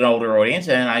aimed at an older audience,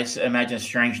 and I imagine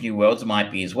Strange New Worlds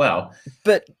might be as well.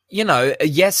 But,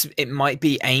 yes, it might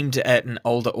be aimed at an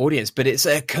older audience, but it's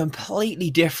a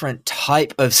completely different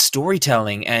type of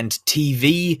storytelling and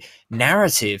TV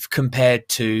narrative compared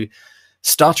to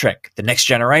Star Trek, The Next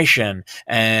Generation,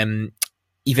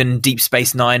 even Deep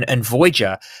Space Nine and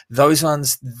Voyager. Those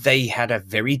ones, they had a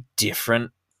very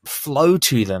different flow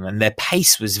to them, and their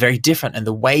pace was very different, and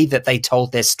the way that they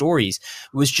told their stories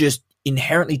was just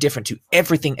inherently different to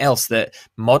everything else that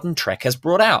modern Trek has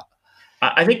brought out.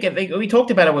 I think we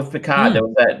talked about it with Picard. There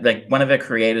was that, one of the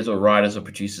creators or writers or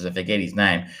producers, I forget his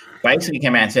name, basically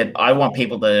came out and said, "I want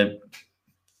people to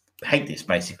hate this."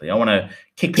 Basically, I want to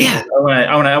kick people. Yeah.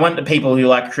 I want the people who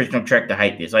like traditional Trek to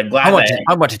hate this. I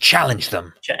want to challenge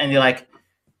them. And you're like,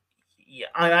 yeah,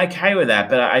 I'm okay with that,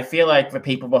 but I feel like the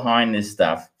people behind this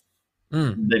stuff,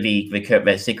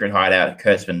 the Secret Hideout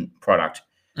Kurtzman product,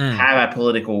 have a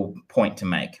political point to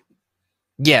make.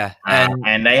 Yeah,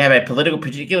 and they have a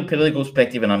particular political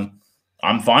perspective, and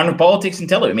I'm fine with politics and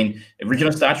television. I mean,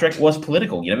 original Star Trek was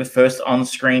political. The first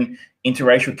on-screen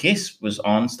interracial kiss was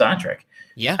on Star Trek.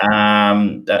 Yeah,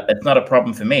 it's not a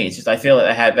problem for me. It's just I feel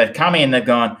that they've come in, they've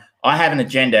gone, I have an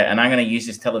agenda, and I'm going to use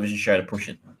this television show to push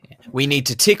it. We need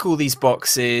to tick all these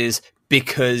boxes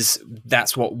because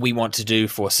that's what we want to do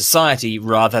for society,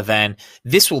 rather than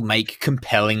this will make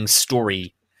compelling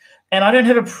story. And I don't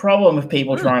have a problem with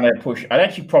people trying to push. I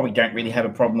actually probably don't really have a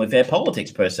problem with their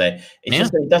politics per se. It's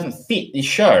just that it doesn't fit this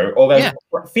show, or they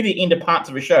fit it into parts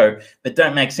of a show that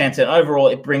don't make sense. And overall,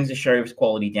 it brings the show's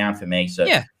quality down for me. So,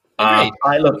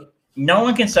 no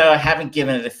one can say I haven't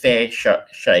given it a fair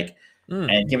shake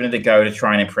and given it a go to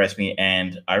try and impress me.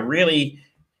 And I really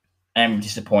am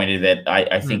disappointed that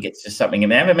I think it's just something.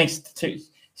 And it makes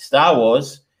Star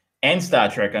Wars and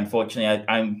Star Trek. Unfortunately,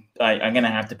 I'm going to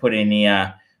have to put in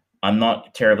the. I'm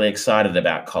not terribly excited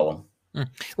about column.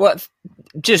 Well,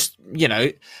 just,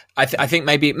 I think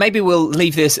maybe we'll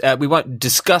leave this. We won't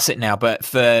discuss it now, but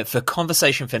for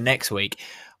conversation for next week,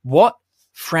 what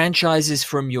franchises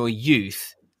from your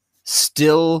youth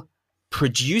still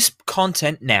produce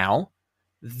content now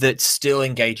that still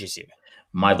engages you?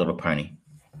 My Little Pony.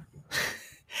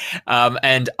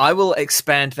 And I will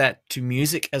expand that to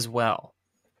music as well.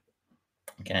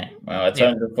 Okay. Well, it's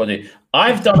only for you.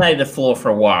 I've dominated the floor for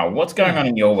a while. What's going on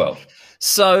in your world?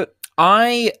 So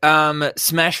I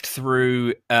smashed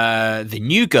through The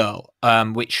New Girl,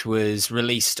 which was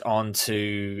released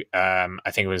onto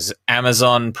I think it was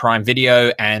Amazon Prime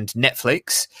Video and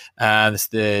Netflix. It's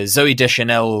the Zoe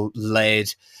Deschanel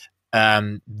led,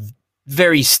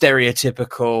 very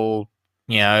stereotypical,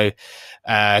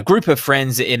 group of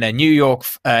friends in a New York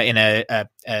in a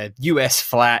US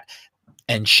flat,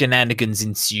 and shenanigans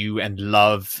ensue and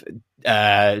love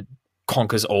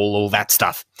conquers all that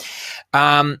stuff.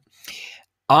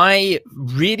 I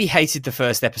really hated the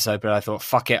first episode, but I thought,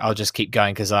 fuck it, I'll just keep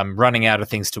going because I'm running out of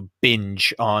things to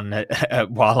binge on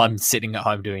while I'm sitting at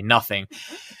home doing nothing.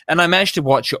 And I managed to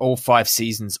watch all 5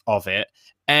 seasons of it,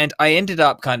 and I ended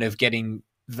up kind of getting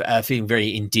feeling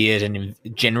very endeared and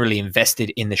generally invested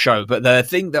in the show. But the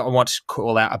thing that I want to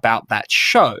call out about that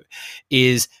show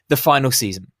is the final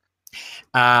season.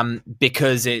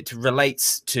 Because it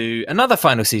relates to another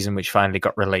final season which finally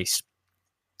got released.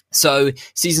 So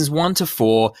seasons 1 to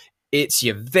 4, it's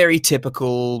your very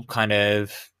typical kind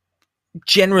of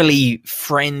generally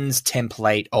Friends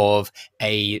template of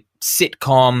a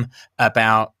sitcom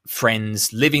about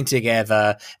friends living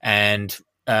together and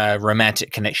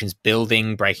romantic connections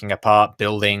building, breaking apart,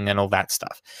 building, and all that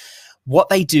stuff. What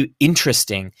they do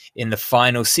interesting in the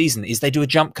final season is they do a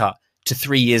jump cut to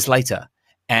 3 years later,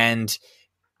 and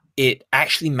it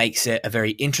actually makes it a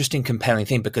very interesting, compelling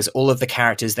thing because all of the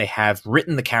characters, they have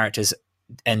written the characters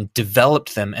and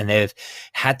developed them, and they've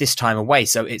had this time away.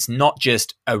 So it's not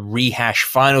just a rehash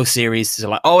final series. So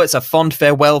like, oh, it's a fond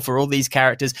farewell for all these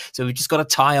characters, so we've just got to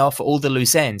tie off all the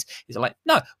loose ends. It's like,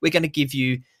 no, we're going to give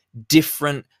you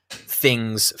different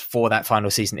things for that final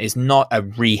season. It's not a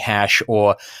rehash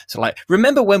or so like,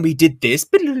 remember when we did this?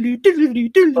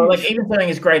 Well, like even something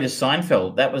as great as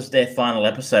Seinfeld, that was their final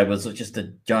episode, was just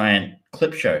a giant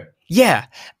clip show. Yeah,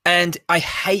 and I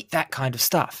hate that kind of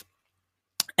stuff.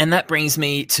 And that brings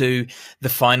me to the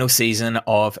final season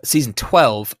of season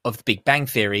 12 of The Big Bang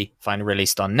Theory, finally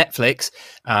released on Netflix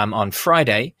on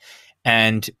Friday,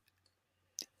 and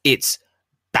it's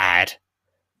bad.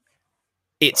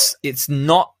 It's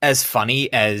not as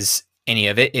funny as any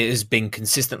of it. It has been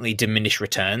consistently diminished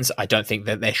returns. I don't think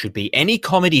that there should be any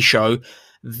comedy show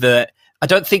that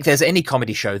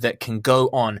can go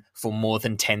on for more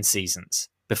than 10 seasons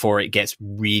before it gets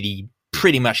really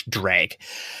pretty much drag.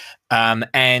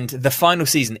 And the final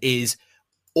season is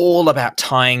all about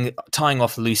tying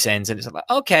off loose ends, and it's like,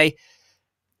 okay,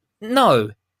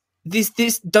 no, this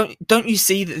don't you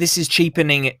see that this is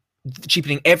cheapening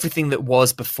everything that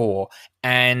was before,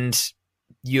 and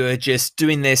you're just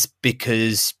doing this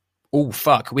because, oh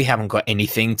fuck, we haven't got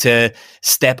anything to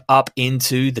step up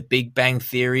into the Big Bang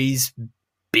Theory's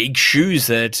big shoes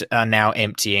that are now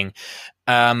emptying.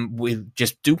 We'll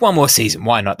just do one more season.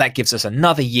 Why not? That gives us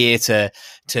another year to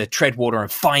tread water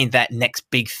and find that next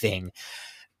big thing.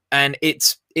 And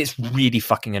it's really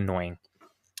fucking annoying.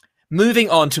 Moving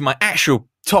on to my actual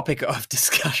topic of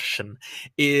discussion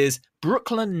is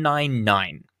Brooklyn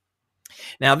Nine-Nine.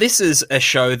 Now, this is a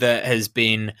show that has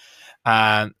been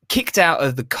kicked out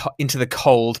of into the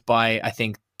cold by, I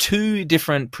think, 2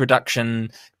 different production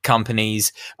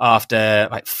companies after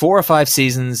like 4 or 5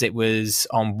 seasons. It was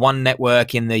on one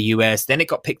network in the US, then it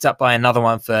got picked up by another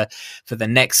one for the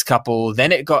next couple,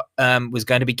 then it got was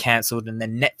going to be cancelled, and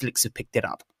then Netflix have picked it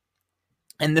up.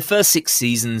 And the first 6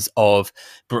 seasons of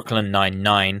Brooklyn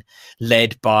Nine-Nine,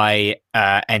 led by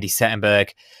Andy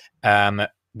Samberg,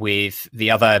 with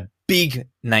the other big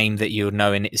name that you'll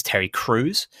know in it is Terry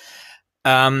Crews.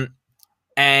 And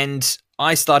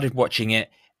I started watching it,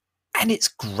 and it's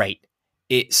great.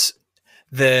 It's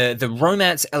the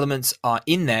romance elements are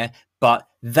in there, but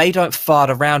they don't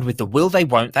fart around with the will they,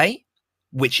 won't they,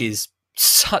 which is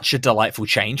such a delightful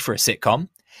change for a sitcom.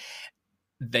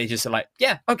 They just are like,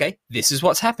 yeah, okay, this is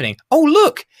what's happening. Oh,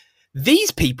 look,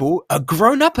 these people are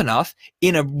grown up enough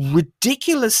in a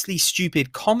ridiculously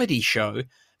stupid comedy show,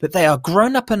 but they are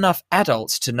grown up enough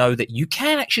adults to know that you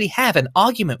can actually have an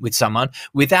argument with someone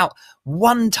without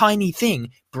one tiny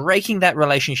thing breaking that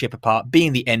relationship apart,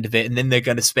 being the end of it, and then they're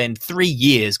going to spend 3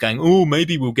 years going, oh,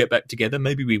 maybe we'll get back together,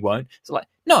 maybe we won't. It's like,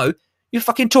 no, you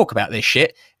fucking talk about this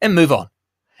shit and move on.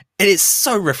 It is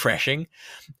so refreshing.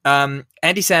 Andy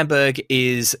Samberg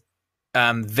is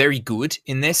very good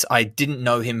in this. I didn't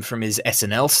know him from his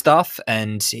SNL stuff,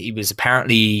 and he was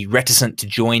apparently reticent to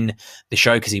join the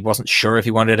show because he wasn't sure if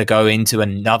he wanted to go into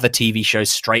another TV show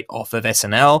straight off of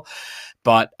SNL,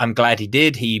 but I'm glad he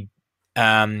did. He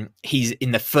He's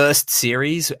in the first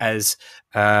series as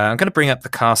I'm going to bring up the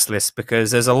cast list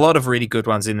because there's a lot of really good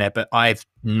ones in there, but I've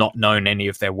not known any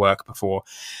of their work before.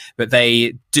 But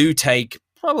they do take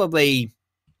probably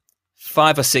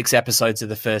 5 or 6 episodes of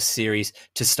the first series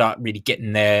to start really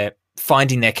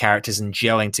finding their characters and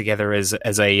gelling together as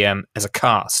a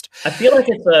cast. I feel like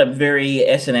it's a very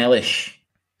SNL-ish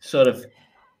sort of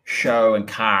show and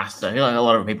cast. I feel like a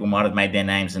lot of people might have made their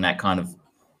names in that kind of.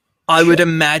 I would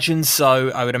imagine so.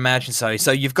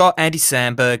 So you've got Andy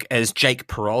Samberg as Jake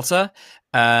Peralta.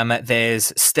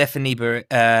 There's Stephanie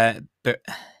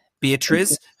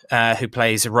Beatriz, who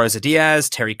plays Rosa Diaz.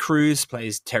 Terry Crews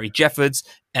plays Terry Jeffords,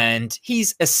 and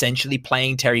he's essentially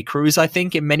playing Terry Crews, I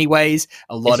think, in many ways.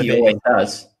 A lot of it always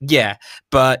does. Yeah,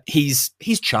 but he's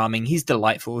charming. He's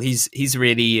delightful. He's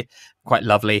really quite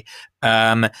lovely.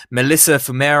 Melissa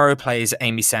Fumero plays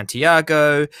Amy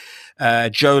Santiago.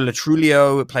 Joe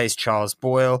Latrulio plays Charles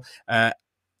Boyle.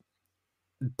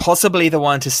 Possibly the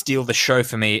one to steal the show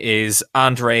for me is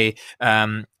Andre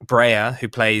Brea, who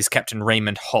plays Captain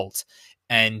Raymond Holt.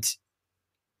 And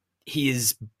he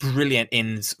is brilliant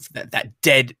in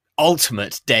that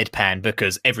ultimate deadpan,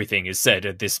 because everything is said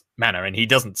in this manner and he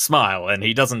doesn't smile and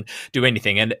he doesn't do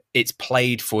anything, and it's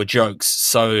played for jokes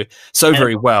so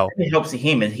very well. It helps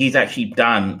him, and he's actually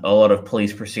done a lot of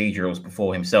police procedurals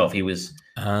before himself. He was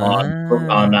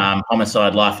on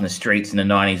Homicide: Life in the Streets in the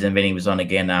 90s, and then he was on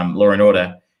again Law and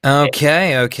Order.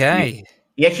 Okay.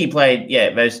 He actually played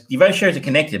those shows are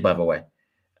connected, by the way.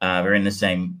 We're in the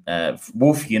same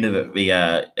Wolf universe.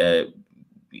 The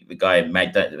guy who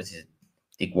made that was his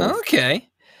Dick Wolf. Okay.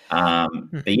 But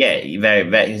yeah,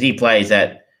 he plays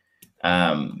that.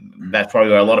 That's probably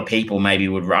where a lot of people maybe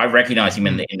would. I recognize him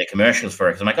in the commercials for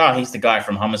it. Because I'm like, oh, he's the guy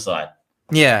from Homicide.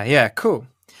 Yeah, cool.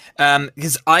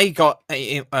 Because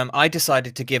I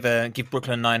decided to give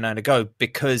Brooklyn Nine-Nine a go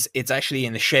because it's actually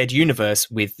in the shared universe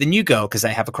with The New Girl, because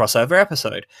they have a crossover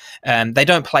episode. They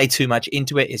don't play too much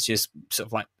into it. It's just sort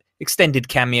of like extended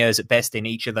cameos at best in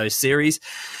each of those series.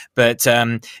 But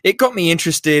it got me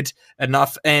interested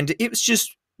enough, and it was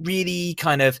just really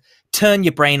kind of turn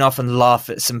your brain off and laugh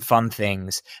at some fun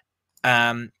things.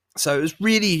 So it was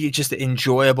really just an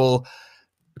enjoyable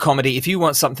comedy. If you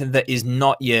want something that is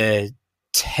not your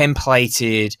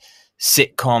templated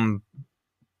sitcom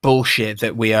bullshit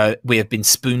that we have been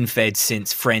spoon-fed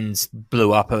since Friends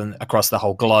blew up across the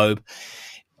whole globe,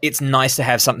 it's nice to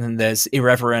have something that's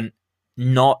irreverent,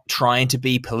 not trying to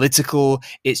be political.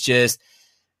 It's just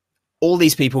all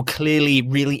these people clearly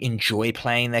really enjoy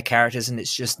playing their characters, and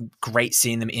it's just great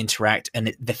seeing them interact,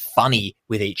 and they're funny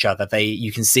with each other.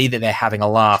 You can see that they're having a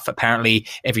laugh. Apparently,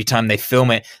 every time they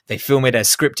film it as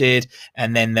scripted,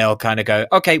 and then they'll kind of go,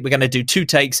 okay, we're going to do 2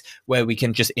 takes where we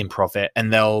can just improv it,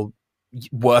 and they'll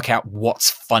work out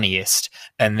what's funniest,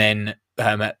 and then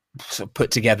sort of put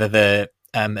together the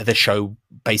show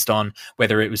based on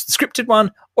whether it was the scripted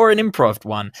one or an improv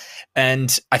one.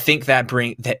 And I think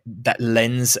that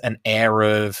lends an air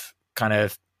of kind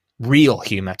of real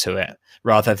humor to it,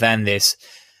 rather than this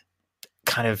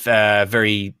kind of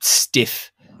very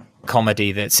stiff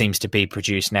comedy that seems to be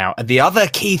produced now. And the other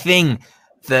key thing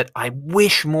that I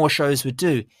wish more shows would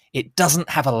do, it doesn't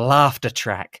have a laughter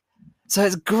track. So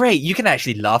it's great. You can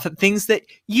actually laugh at things that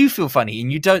you feel funny,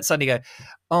 and you don't suddenly go,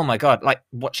 oh my God, like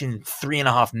watching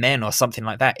 3.5 Men or something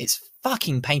like that. It's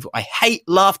fucking painful. I hate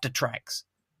laughter tracks.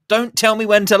 Don't tell me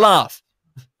when to laugh.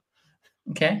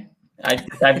 Okay.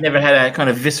 I've never had a kind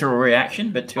of visceral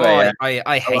reaction, but I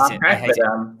hate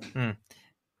it.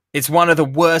 It's one of the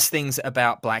worst things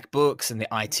about Black Books and the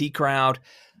IT Crowd.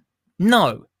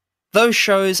 No, those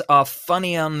shows are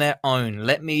funny on their own.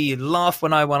 Let me laugh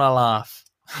when I want to laugh.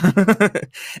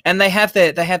 And they have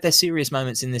their serious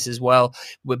moments in this as well,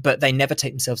 but they never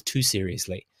take themselves too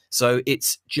seriously. So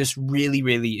it's just really,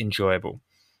 really enjoyable.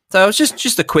 So it was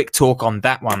just a quick talk on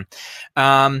that one.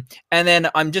 And then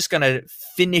I'm just going to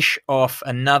finish off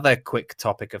another quick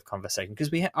topic of conversation,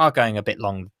 because we are going a bit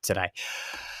long today.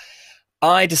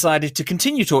 I decided to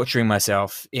continue torturing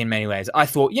myself in many ways. I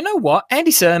thought, you know what?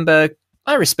 Andy Samberg,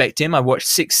 I respect him. I watched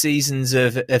 6 seasons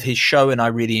of his show and I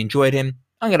really enjoyed him.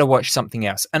 I'm going to watch something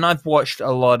else. And I've watched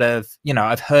a lot of,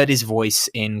 I've heard his voice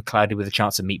in Cloudy with a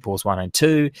Chance of Meatballs 1 and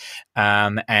 2.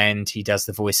 And he does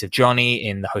the voice of Johnny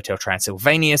in the Hotel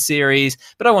Transylvania series.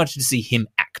 But I wanted to see him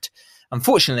act.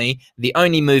 Unfortunately, the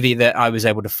only movie that I was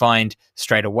able to find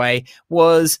straight away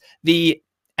was the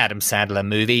Adam Sandler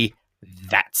movie,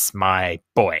 That's My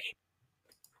Boy.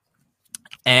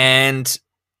 And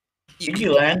Have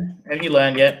you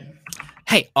learned yet?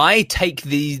 Hey, I take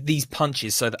these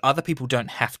punches so that other people don't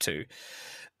have to.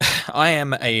 I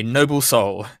am a noble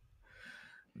soul.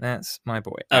 That's my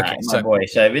boy. Okay, Okay, my boy.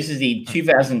 So this is the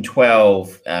 2012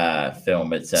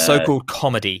 film. It's so-called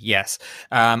comedy, yes.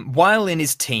 While in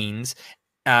his teens,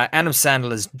 Adam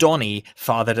Sandler's Donnie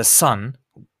fathered a son,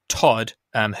 Todd,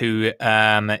 who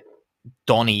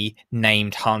Donnie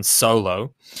named Han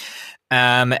Solo,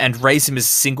 and raised him as a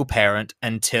single parent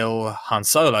until Han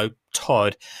Solo,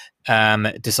 Todd,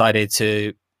 decided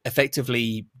to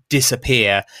effectively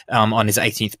disappear on his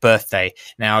 18th birthday.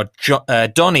 Now,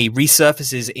 Donnie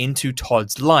resurfaces into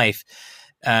Todd's life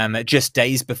just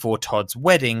days before Todd's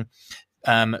wedding,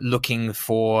 looking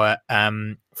for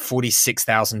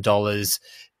 $46,000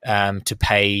 to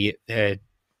pay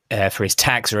for his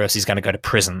tax, or else he's going to go to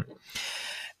prison.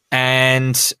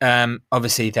 And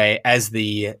obviously, as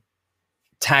the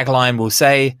tagline will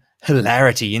say,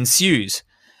 hilarity ensues.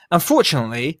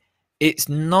 Unfortunately, it's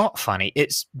not funny.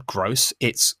 It's gross.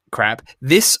 It's crap.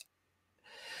 This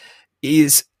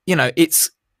is,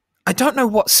 it's. I don't know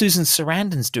what Susan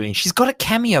Sarandon's doing. She's got a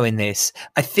cameo in this.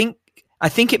 I think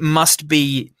it must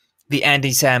be the Andy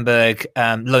Samberg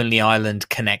Lonely Island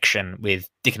connection with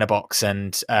Dick in a Box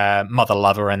and Mother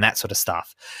Lover and that sort of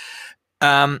stuff.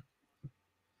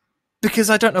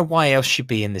 Because I don't know why else she'd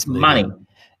be in this movie. Money.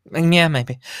 Yeah,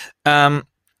 maybe.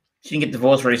 She didn't get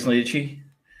divorced recently, did she?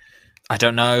 I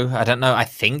don't know. I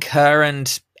think her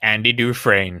and Andy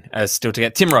Dufresne are still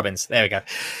together. Tim Robbins. There we go.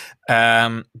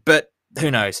 But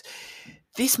who knows?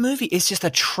 This movie is just a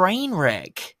train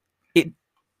wreck.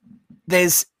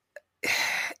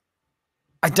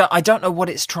 I don't know what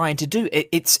it's trying to do.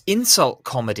 It's insult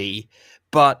comedy,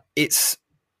 but it's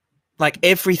like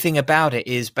everything about it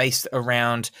is based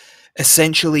around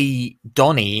essentially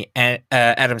Donnie,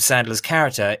 Adam Sandler's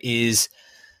character, is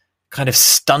kind of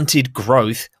stunted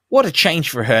growth. What a change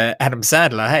for her, Adam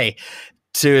Sandler, hey,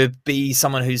 to be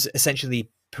someone who's essentially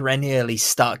perennially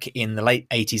stuck in the late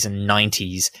 80s and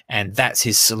 90s, and that's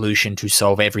his solution to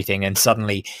solve everything. And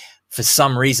suddenly, for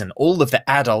some reason, all of the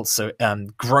adults,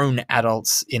 grown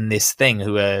adults in this thing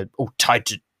who are all tied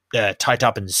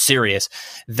up and serious,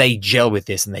 they gel with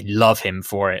this and they love him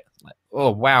for it. Like,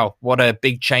 oh, wow, what a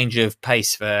big change of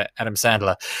pace for Adam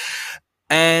Sandler.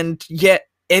 And yet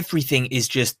everything is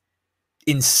just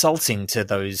insulting to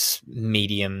those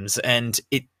mediums, and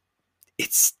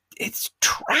it's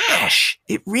trash.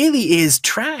 It really is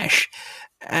trash.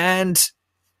 And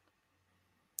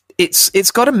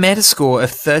it's got a Metascore of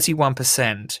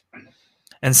 31%.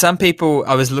 And some people,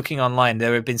 I was looking online,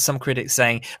 there have been some critics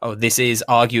saying, oh, this is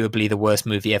arguably the worst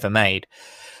movie ever made.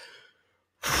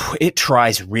 It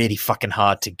tries really fucking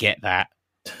hard to get that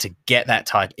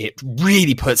title. It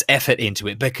really puts effort into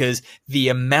it, because the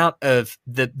amount of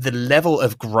the level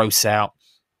of gross out,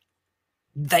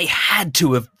 they had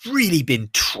to have really been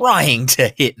trying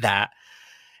to hit that.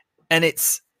 And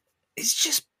it's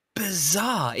just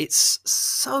bizarre. It's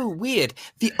so weird.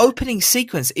 The opening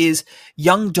sequence is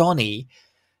young Donnie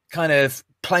kind of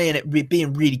playing it,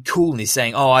 being really cool, and he's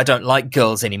saying, oh, I don't like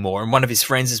girls anymore. And one of his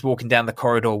friends is walking down the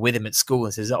corridor with him at school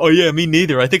and says, oh yeah, me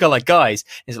neither. I think I like guys.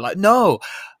 And he's like, no,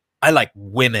 I like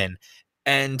women.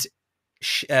 And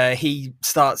he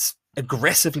starts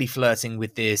aggressively flirting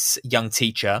with this young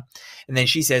teacher. And then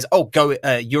she says, oh, go,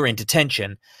 you're in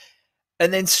detention.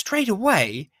 And then straight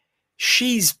away,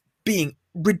 she's being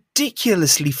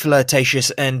ridiculously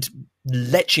flirtatious and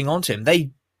leching onto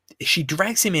him. She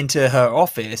drags him into her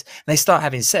office and they start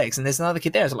having sex, and there's another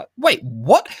kid there. It's like, wait,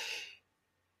 what?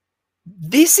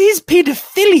 This is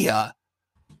pedophilia.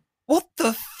 What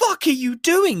the fuck are you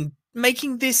doing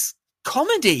making this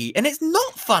comedy? And it's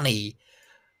not funny.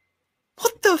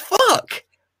 What the fuck?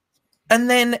 And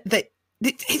then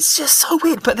it's just so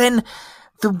weird. But then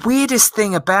the weirdest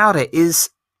thing about it is,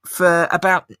 for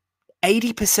about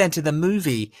 80% of the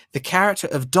movie, the character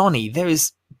of Donnie, there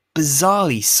is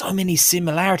bizarrely so many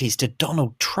similarities to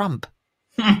Donald Trump.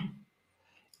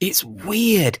 It's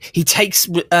weird. He takes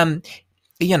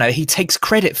he takes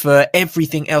credit for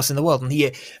everything else in the world, and he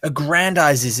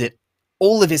aggrandizes it,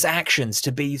 all of his actions,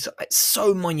 to be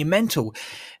so monumental.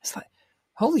 It's like,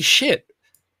 holy shit,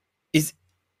 is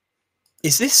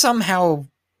this somehow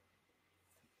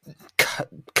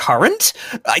current?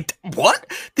 What?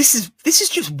 This is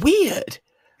just weird.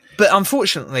 But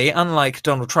unfortunately, unlike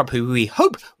Donald Trump, who we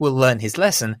hope will learn his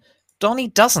lesson, Donnie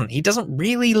doesn't. He doesn't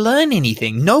really learn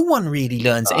anything. No one really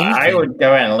learns anything. I would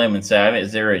go out on a limb and say I have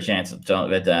zero chance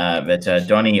that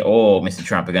Donnie or Mr.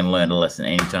 Trump are going to learn a lesson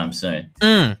anytime soon.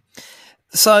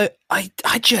 So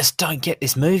I just don't get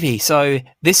this movie. So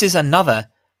this is another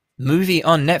movie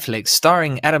on Netflix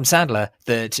starring Adam Sandler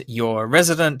that your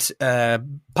resident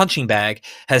punching bag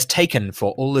has taken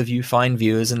for all of you fine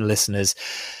viewers and listeners,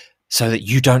 so that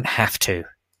you don't have to.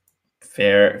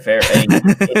 Fair.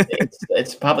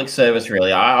 It's public service,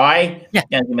 really. I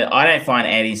don't find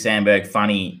Andy Samberg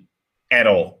funny at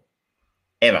all,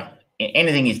 ever. In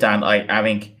anything he's done, I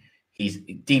think he's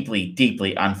deeply,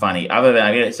 deeply unfunny. Other than,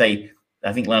 I'm going to say,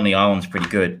 I think Lonely Island's pretty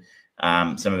good.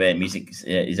 Some of their music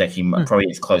is actually probably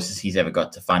as close as he's ever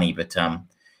got to funny, but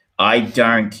I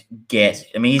don't get.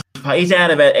 I mean, he's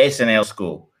out of an SNL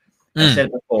school. I said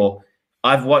it before.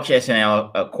 I've watched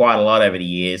SNL quite a lot over the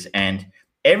years, and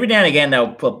every now and again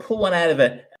they'll pull one out of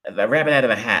a rabbit out of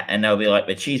a hat, and they'll be like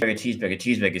the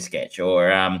cheeseburger sketch, or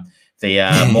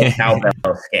the more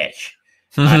cowbell sketch.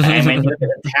 And when you look at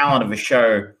the talent of a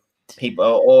show,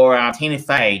 people or Tina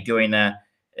Fey doing a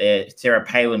Sarah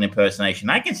Palin impersonation,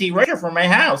 I can see Rachel from my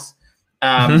house.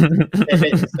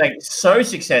 It's like so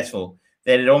successful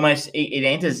that it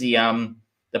enters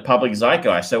the public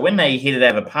zeitgeist. So when they hit it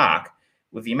out of the park,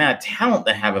 with the amount of talent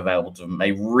they have available to them,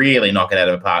 they really knock it out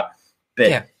of the park.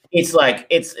 But it's like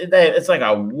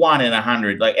a 1 in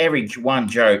 100. Like every one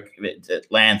joke that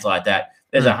lands like that,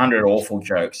 there's 100 awful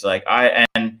jokes. Like I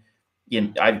know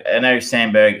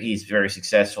Samberg, he's very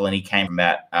successful, and he came from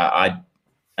that. I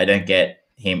don't get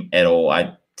him at all.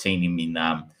 I've seen him in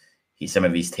some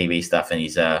of his TV stuff, and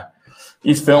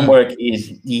his film work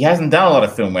he hasn't done a lot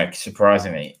of film work,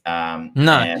 surprisingly. No,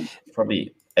 and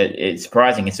probably. It's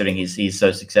surprising considering he's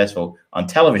so successful on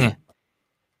television.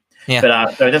 Yeah.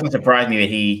 But so it doesn't surprise me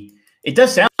that it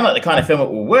does sound like the kind of film that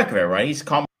will work there, right? His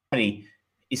comedy,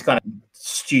 his kind of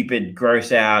stupid,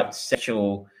 gross out,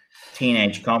 sexual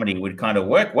teenage comedy would kind of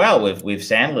work well with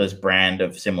Sandler's brand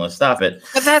of similar stuff. But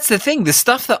that's the thing. The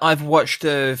stuff that I've watched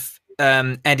of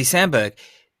Andy Samberg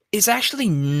is actually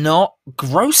not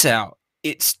gross out.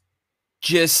 It's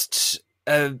just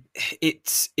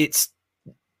it's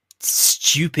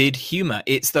stupid humor.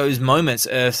 It's those moments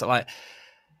of like,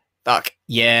 fuck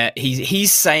yeah,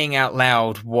 he's saying out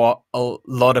loud what a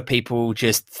lot of people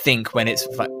just think when it's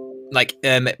like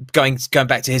going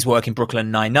back to his work in Brooklyn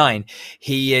Nine-Nine.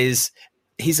 He's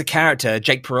a character.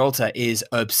 Jake Peralta is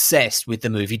obsessed with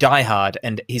the movie Die Hard,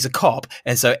 and he's a cop,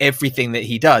 and so everything that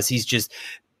he does, he's just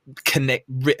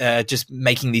just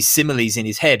making these similes in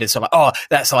his head. And so like, oh,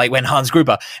 that's like when Hans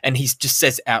Gruber, and he just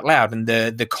says it out loud. And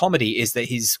the comedy is that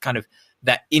he's kind of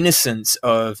that innocence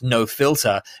of no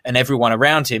filter, and everyone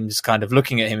around him is kind of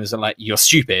looking at him as like, you're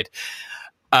stupid.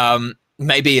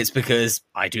 Maybe it's because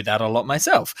I do that a lot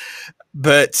myself,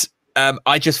 but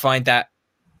I just find that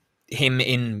him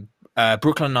in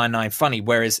Brooklyn Nine-Nine funny,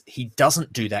 whereas he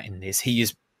doesn't do that in this. He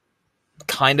is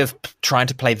kind of trying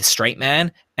to play the straight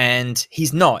man, and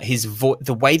he's not.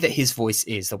 The way that his voice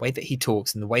is, the way that he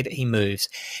talks, and the way that he moves,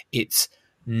 it's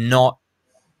not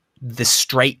the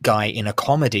straight guy in a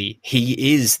comedy.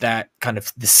 He is that kind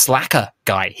of the slacker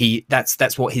guy.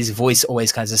 That's what his voice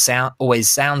always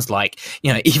sounds like.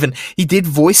 You know, even he did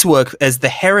voice work as the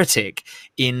heretic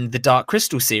in the Dark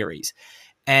Crystal series,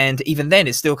 and even then,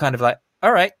 it's still kind of like,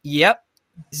 all right, yep.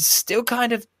 Still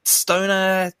kind of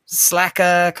stoner,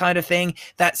 slacker kind of thing.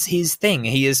 That's his thing.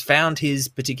 He has found his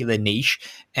particular niche,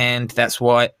 and that's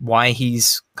why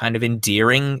he's kind of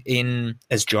endearing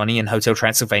as Johnny in Hotel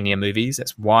Transylvania movies.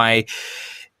 That's why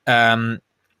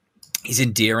he's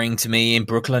endearing to me in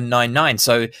Brooklyn Nine-Nine.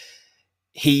 So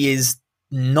he is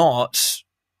not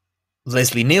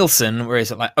Leslie Nielsen, where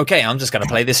he's like, okay, I'm just going to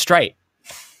play this straight.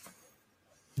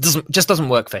 Doesn't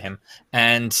work for him.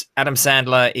 And Adam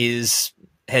Sandler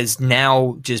has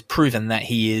now just proven that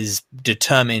he is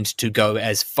determined to go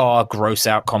as far gross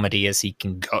out comedy as he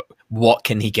can go. What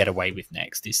can he get away with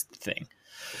next is the thing.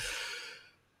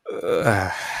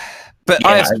 But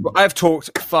yeah, I've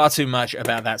talked far too much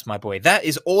about That's My Boy. That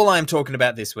is all I'm talking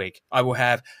about this week. I will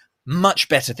have much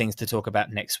better things to talk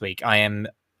about next week. I'm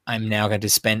now going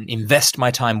to invest my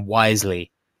time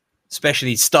wisely,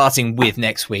 especially starting with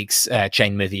next week's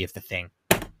chain movie of The Thing.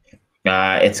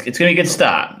 It's going to be a good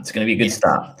start. It's going to be a good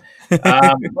start.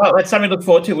 Well, that's something to look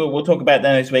forward to. We'll talk about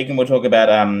that next week, and we'll talk about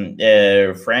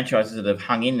franchises that have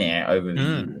hung in there over the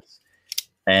years,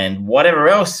 and whatever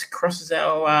else crosses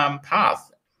our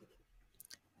path.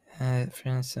 I'm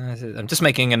just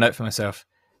making a note for myself.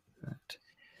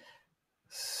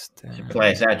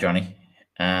 Play us out, Johnny.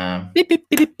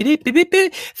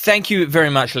 Thank you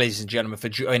very much, ladies and gentlemen, for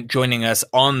joining us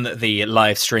on the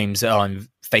live streams on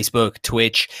Facebook,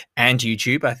 Twitch, and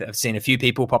YouTube. I've seen a few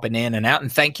people popping in and out, and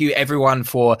thank you everyone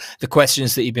for the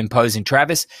questions that you've been posing.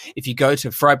 Travis, if you go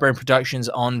to Friedbrain Productions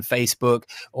on Facebook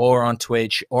or on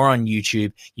Twitch or on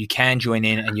YouTube, you can join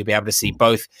in and you'll be able to see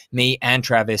both me and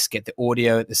Travis get the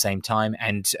audio at the same time,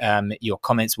 and your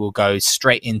comments will go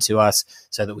straight into us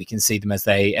so that we can see them as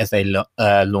they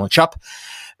launch up.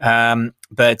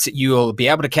 But you will be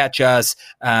able to catch us.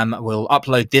 We'll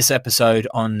upload this episode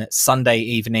on Sunday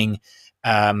evening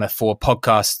for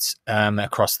podcasts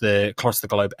across the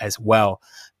globe as well.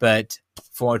 But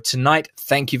for tonight,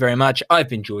 thank you very much. I've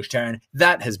been George Tarrant.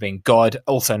 That has been God,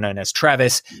 also known as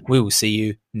Travis. We will see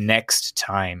you next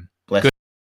time. Bless.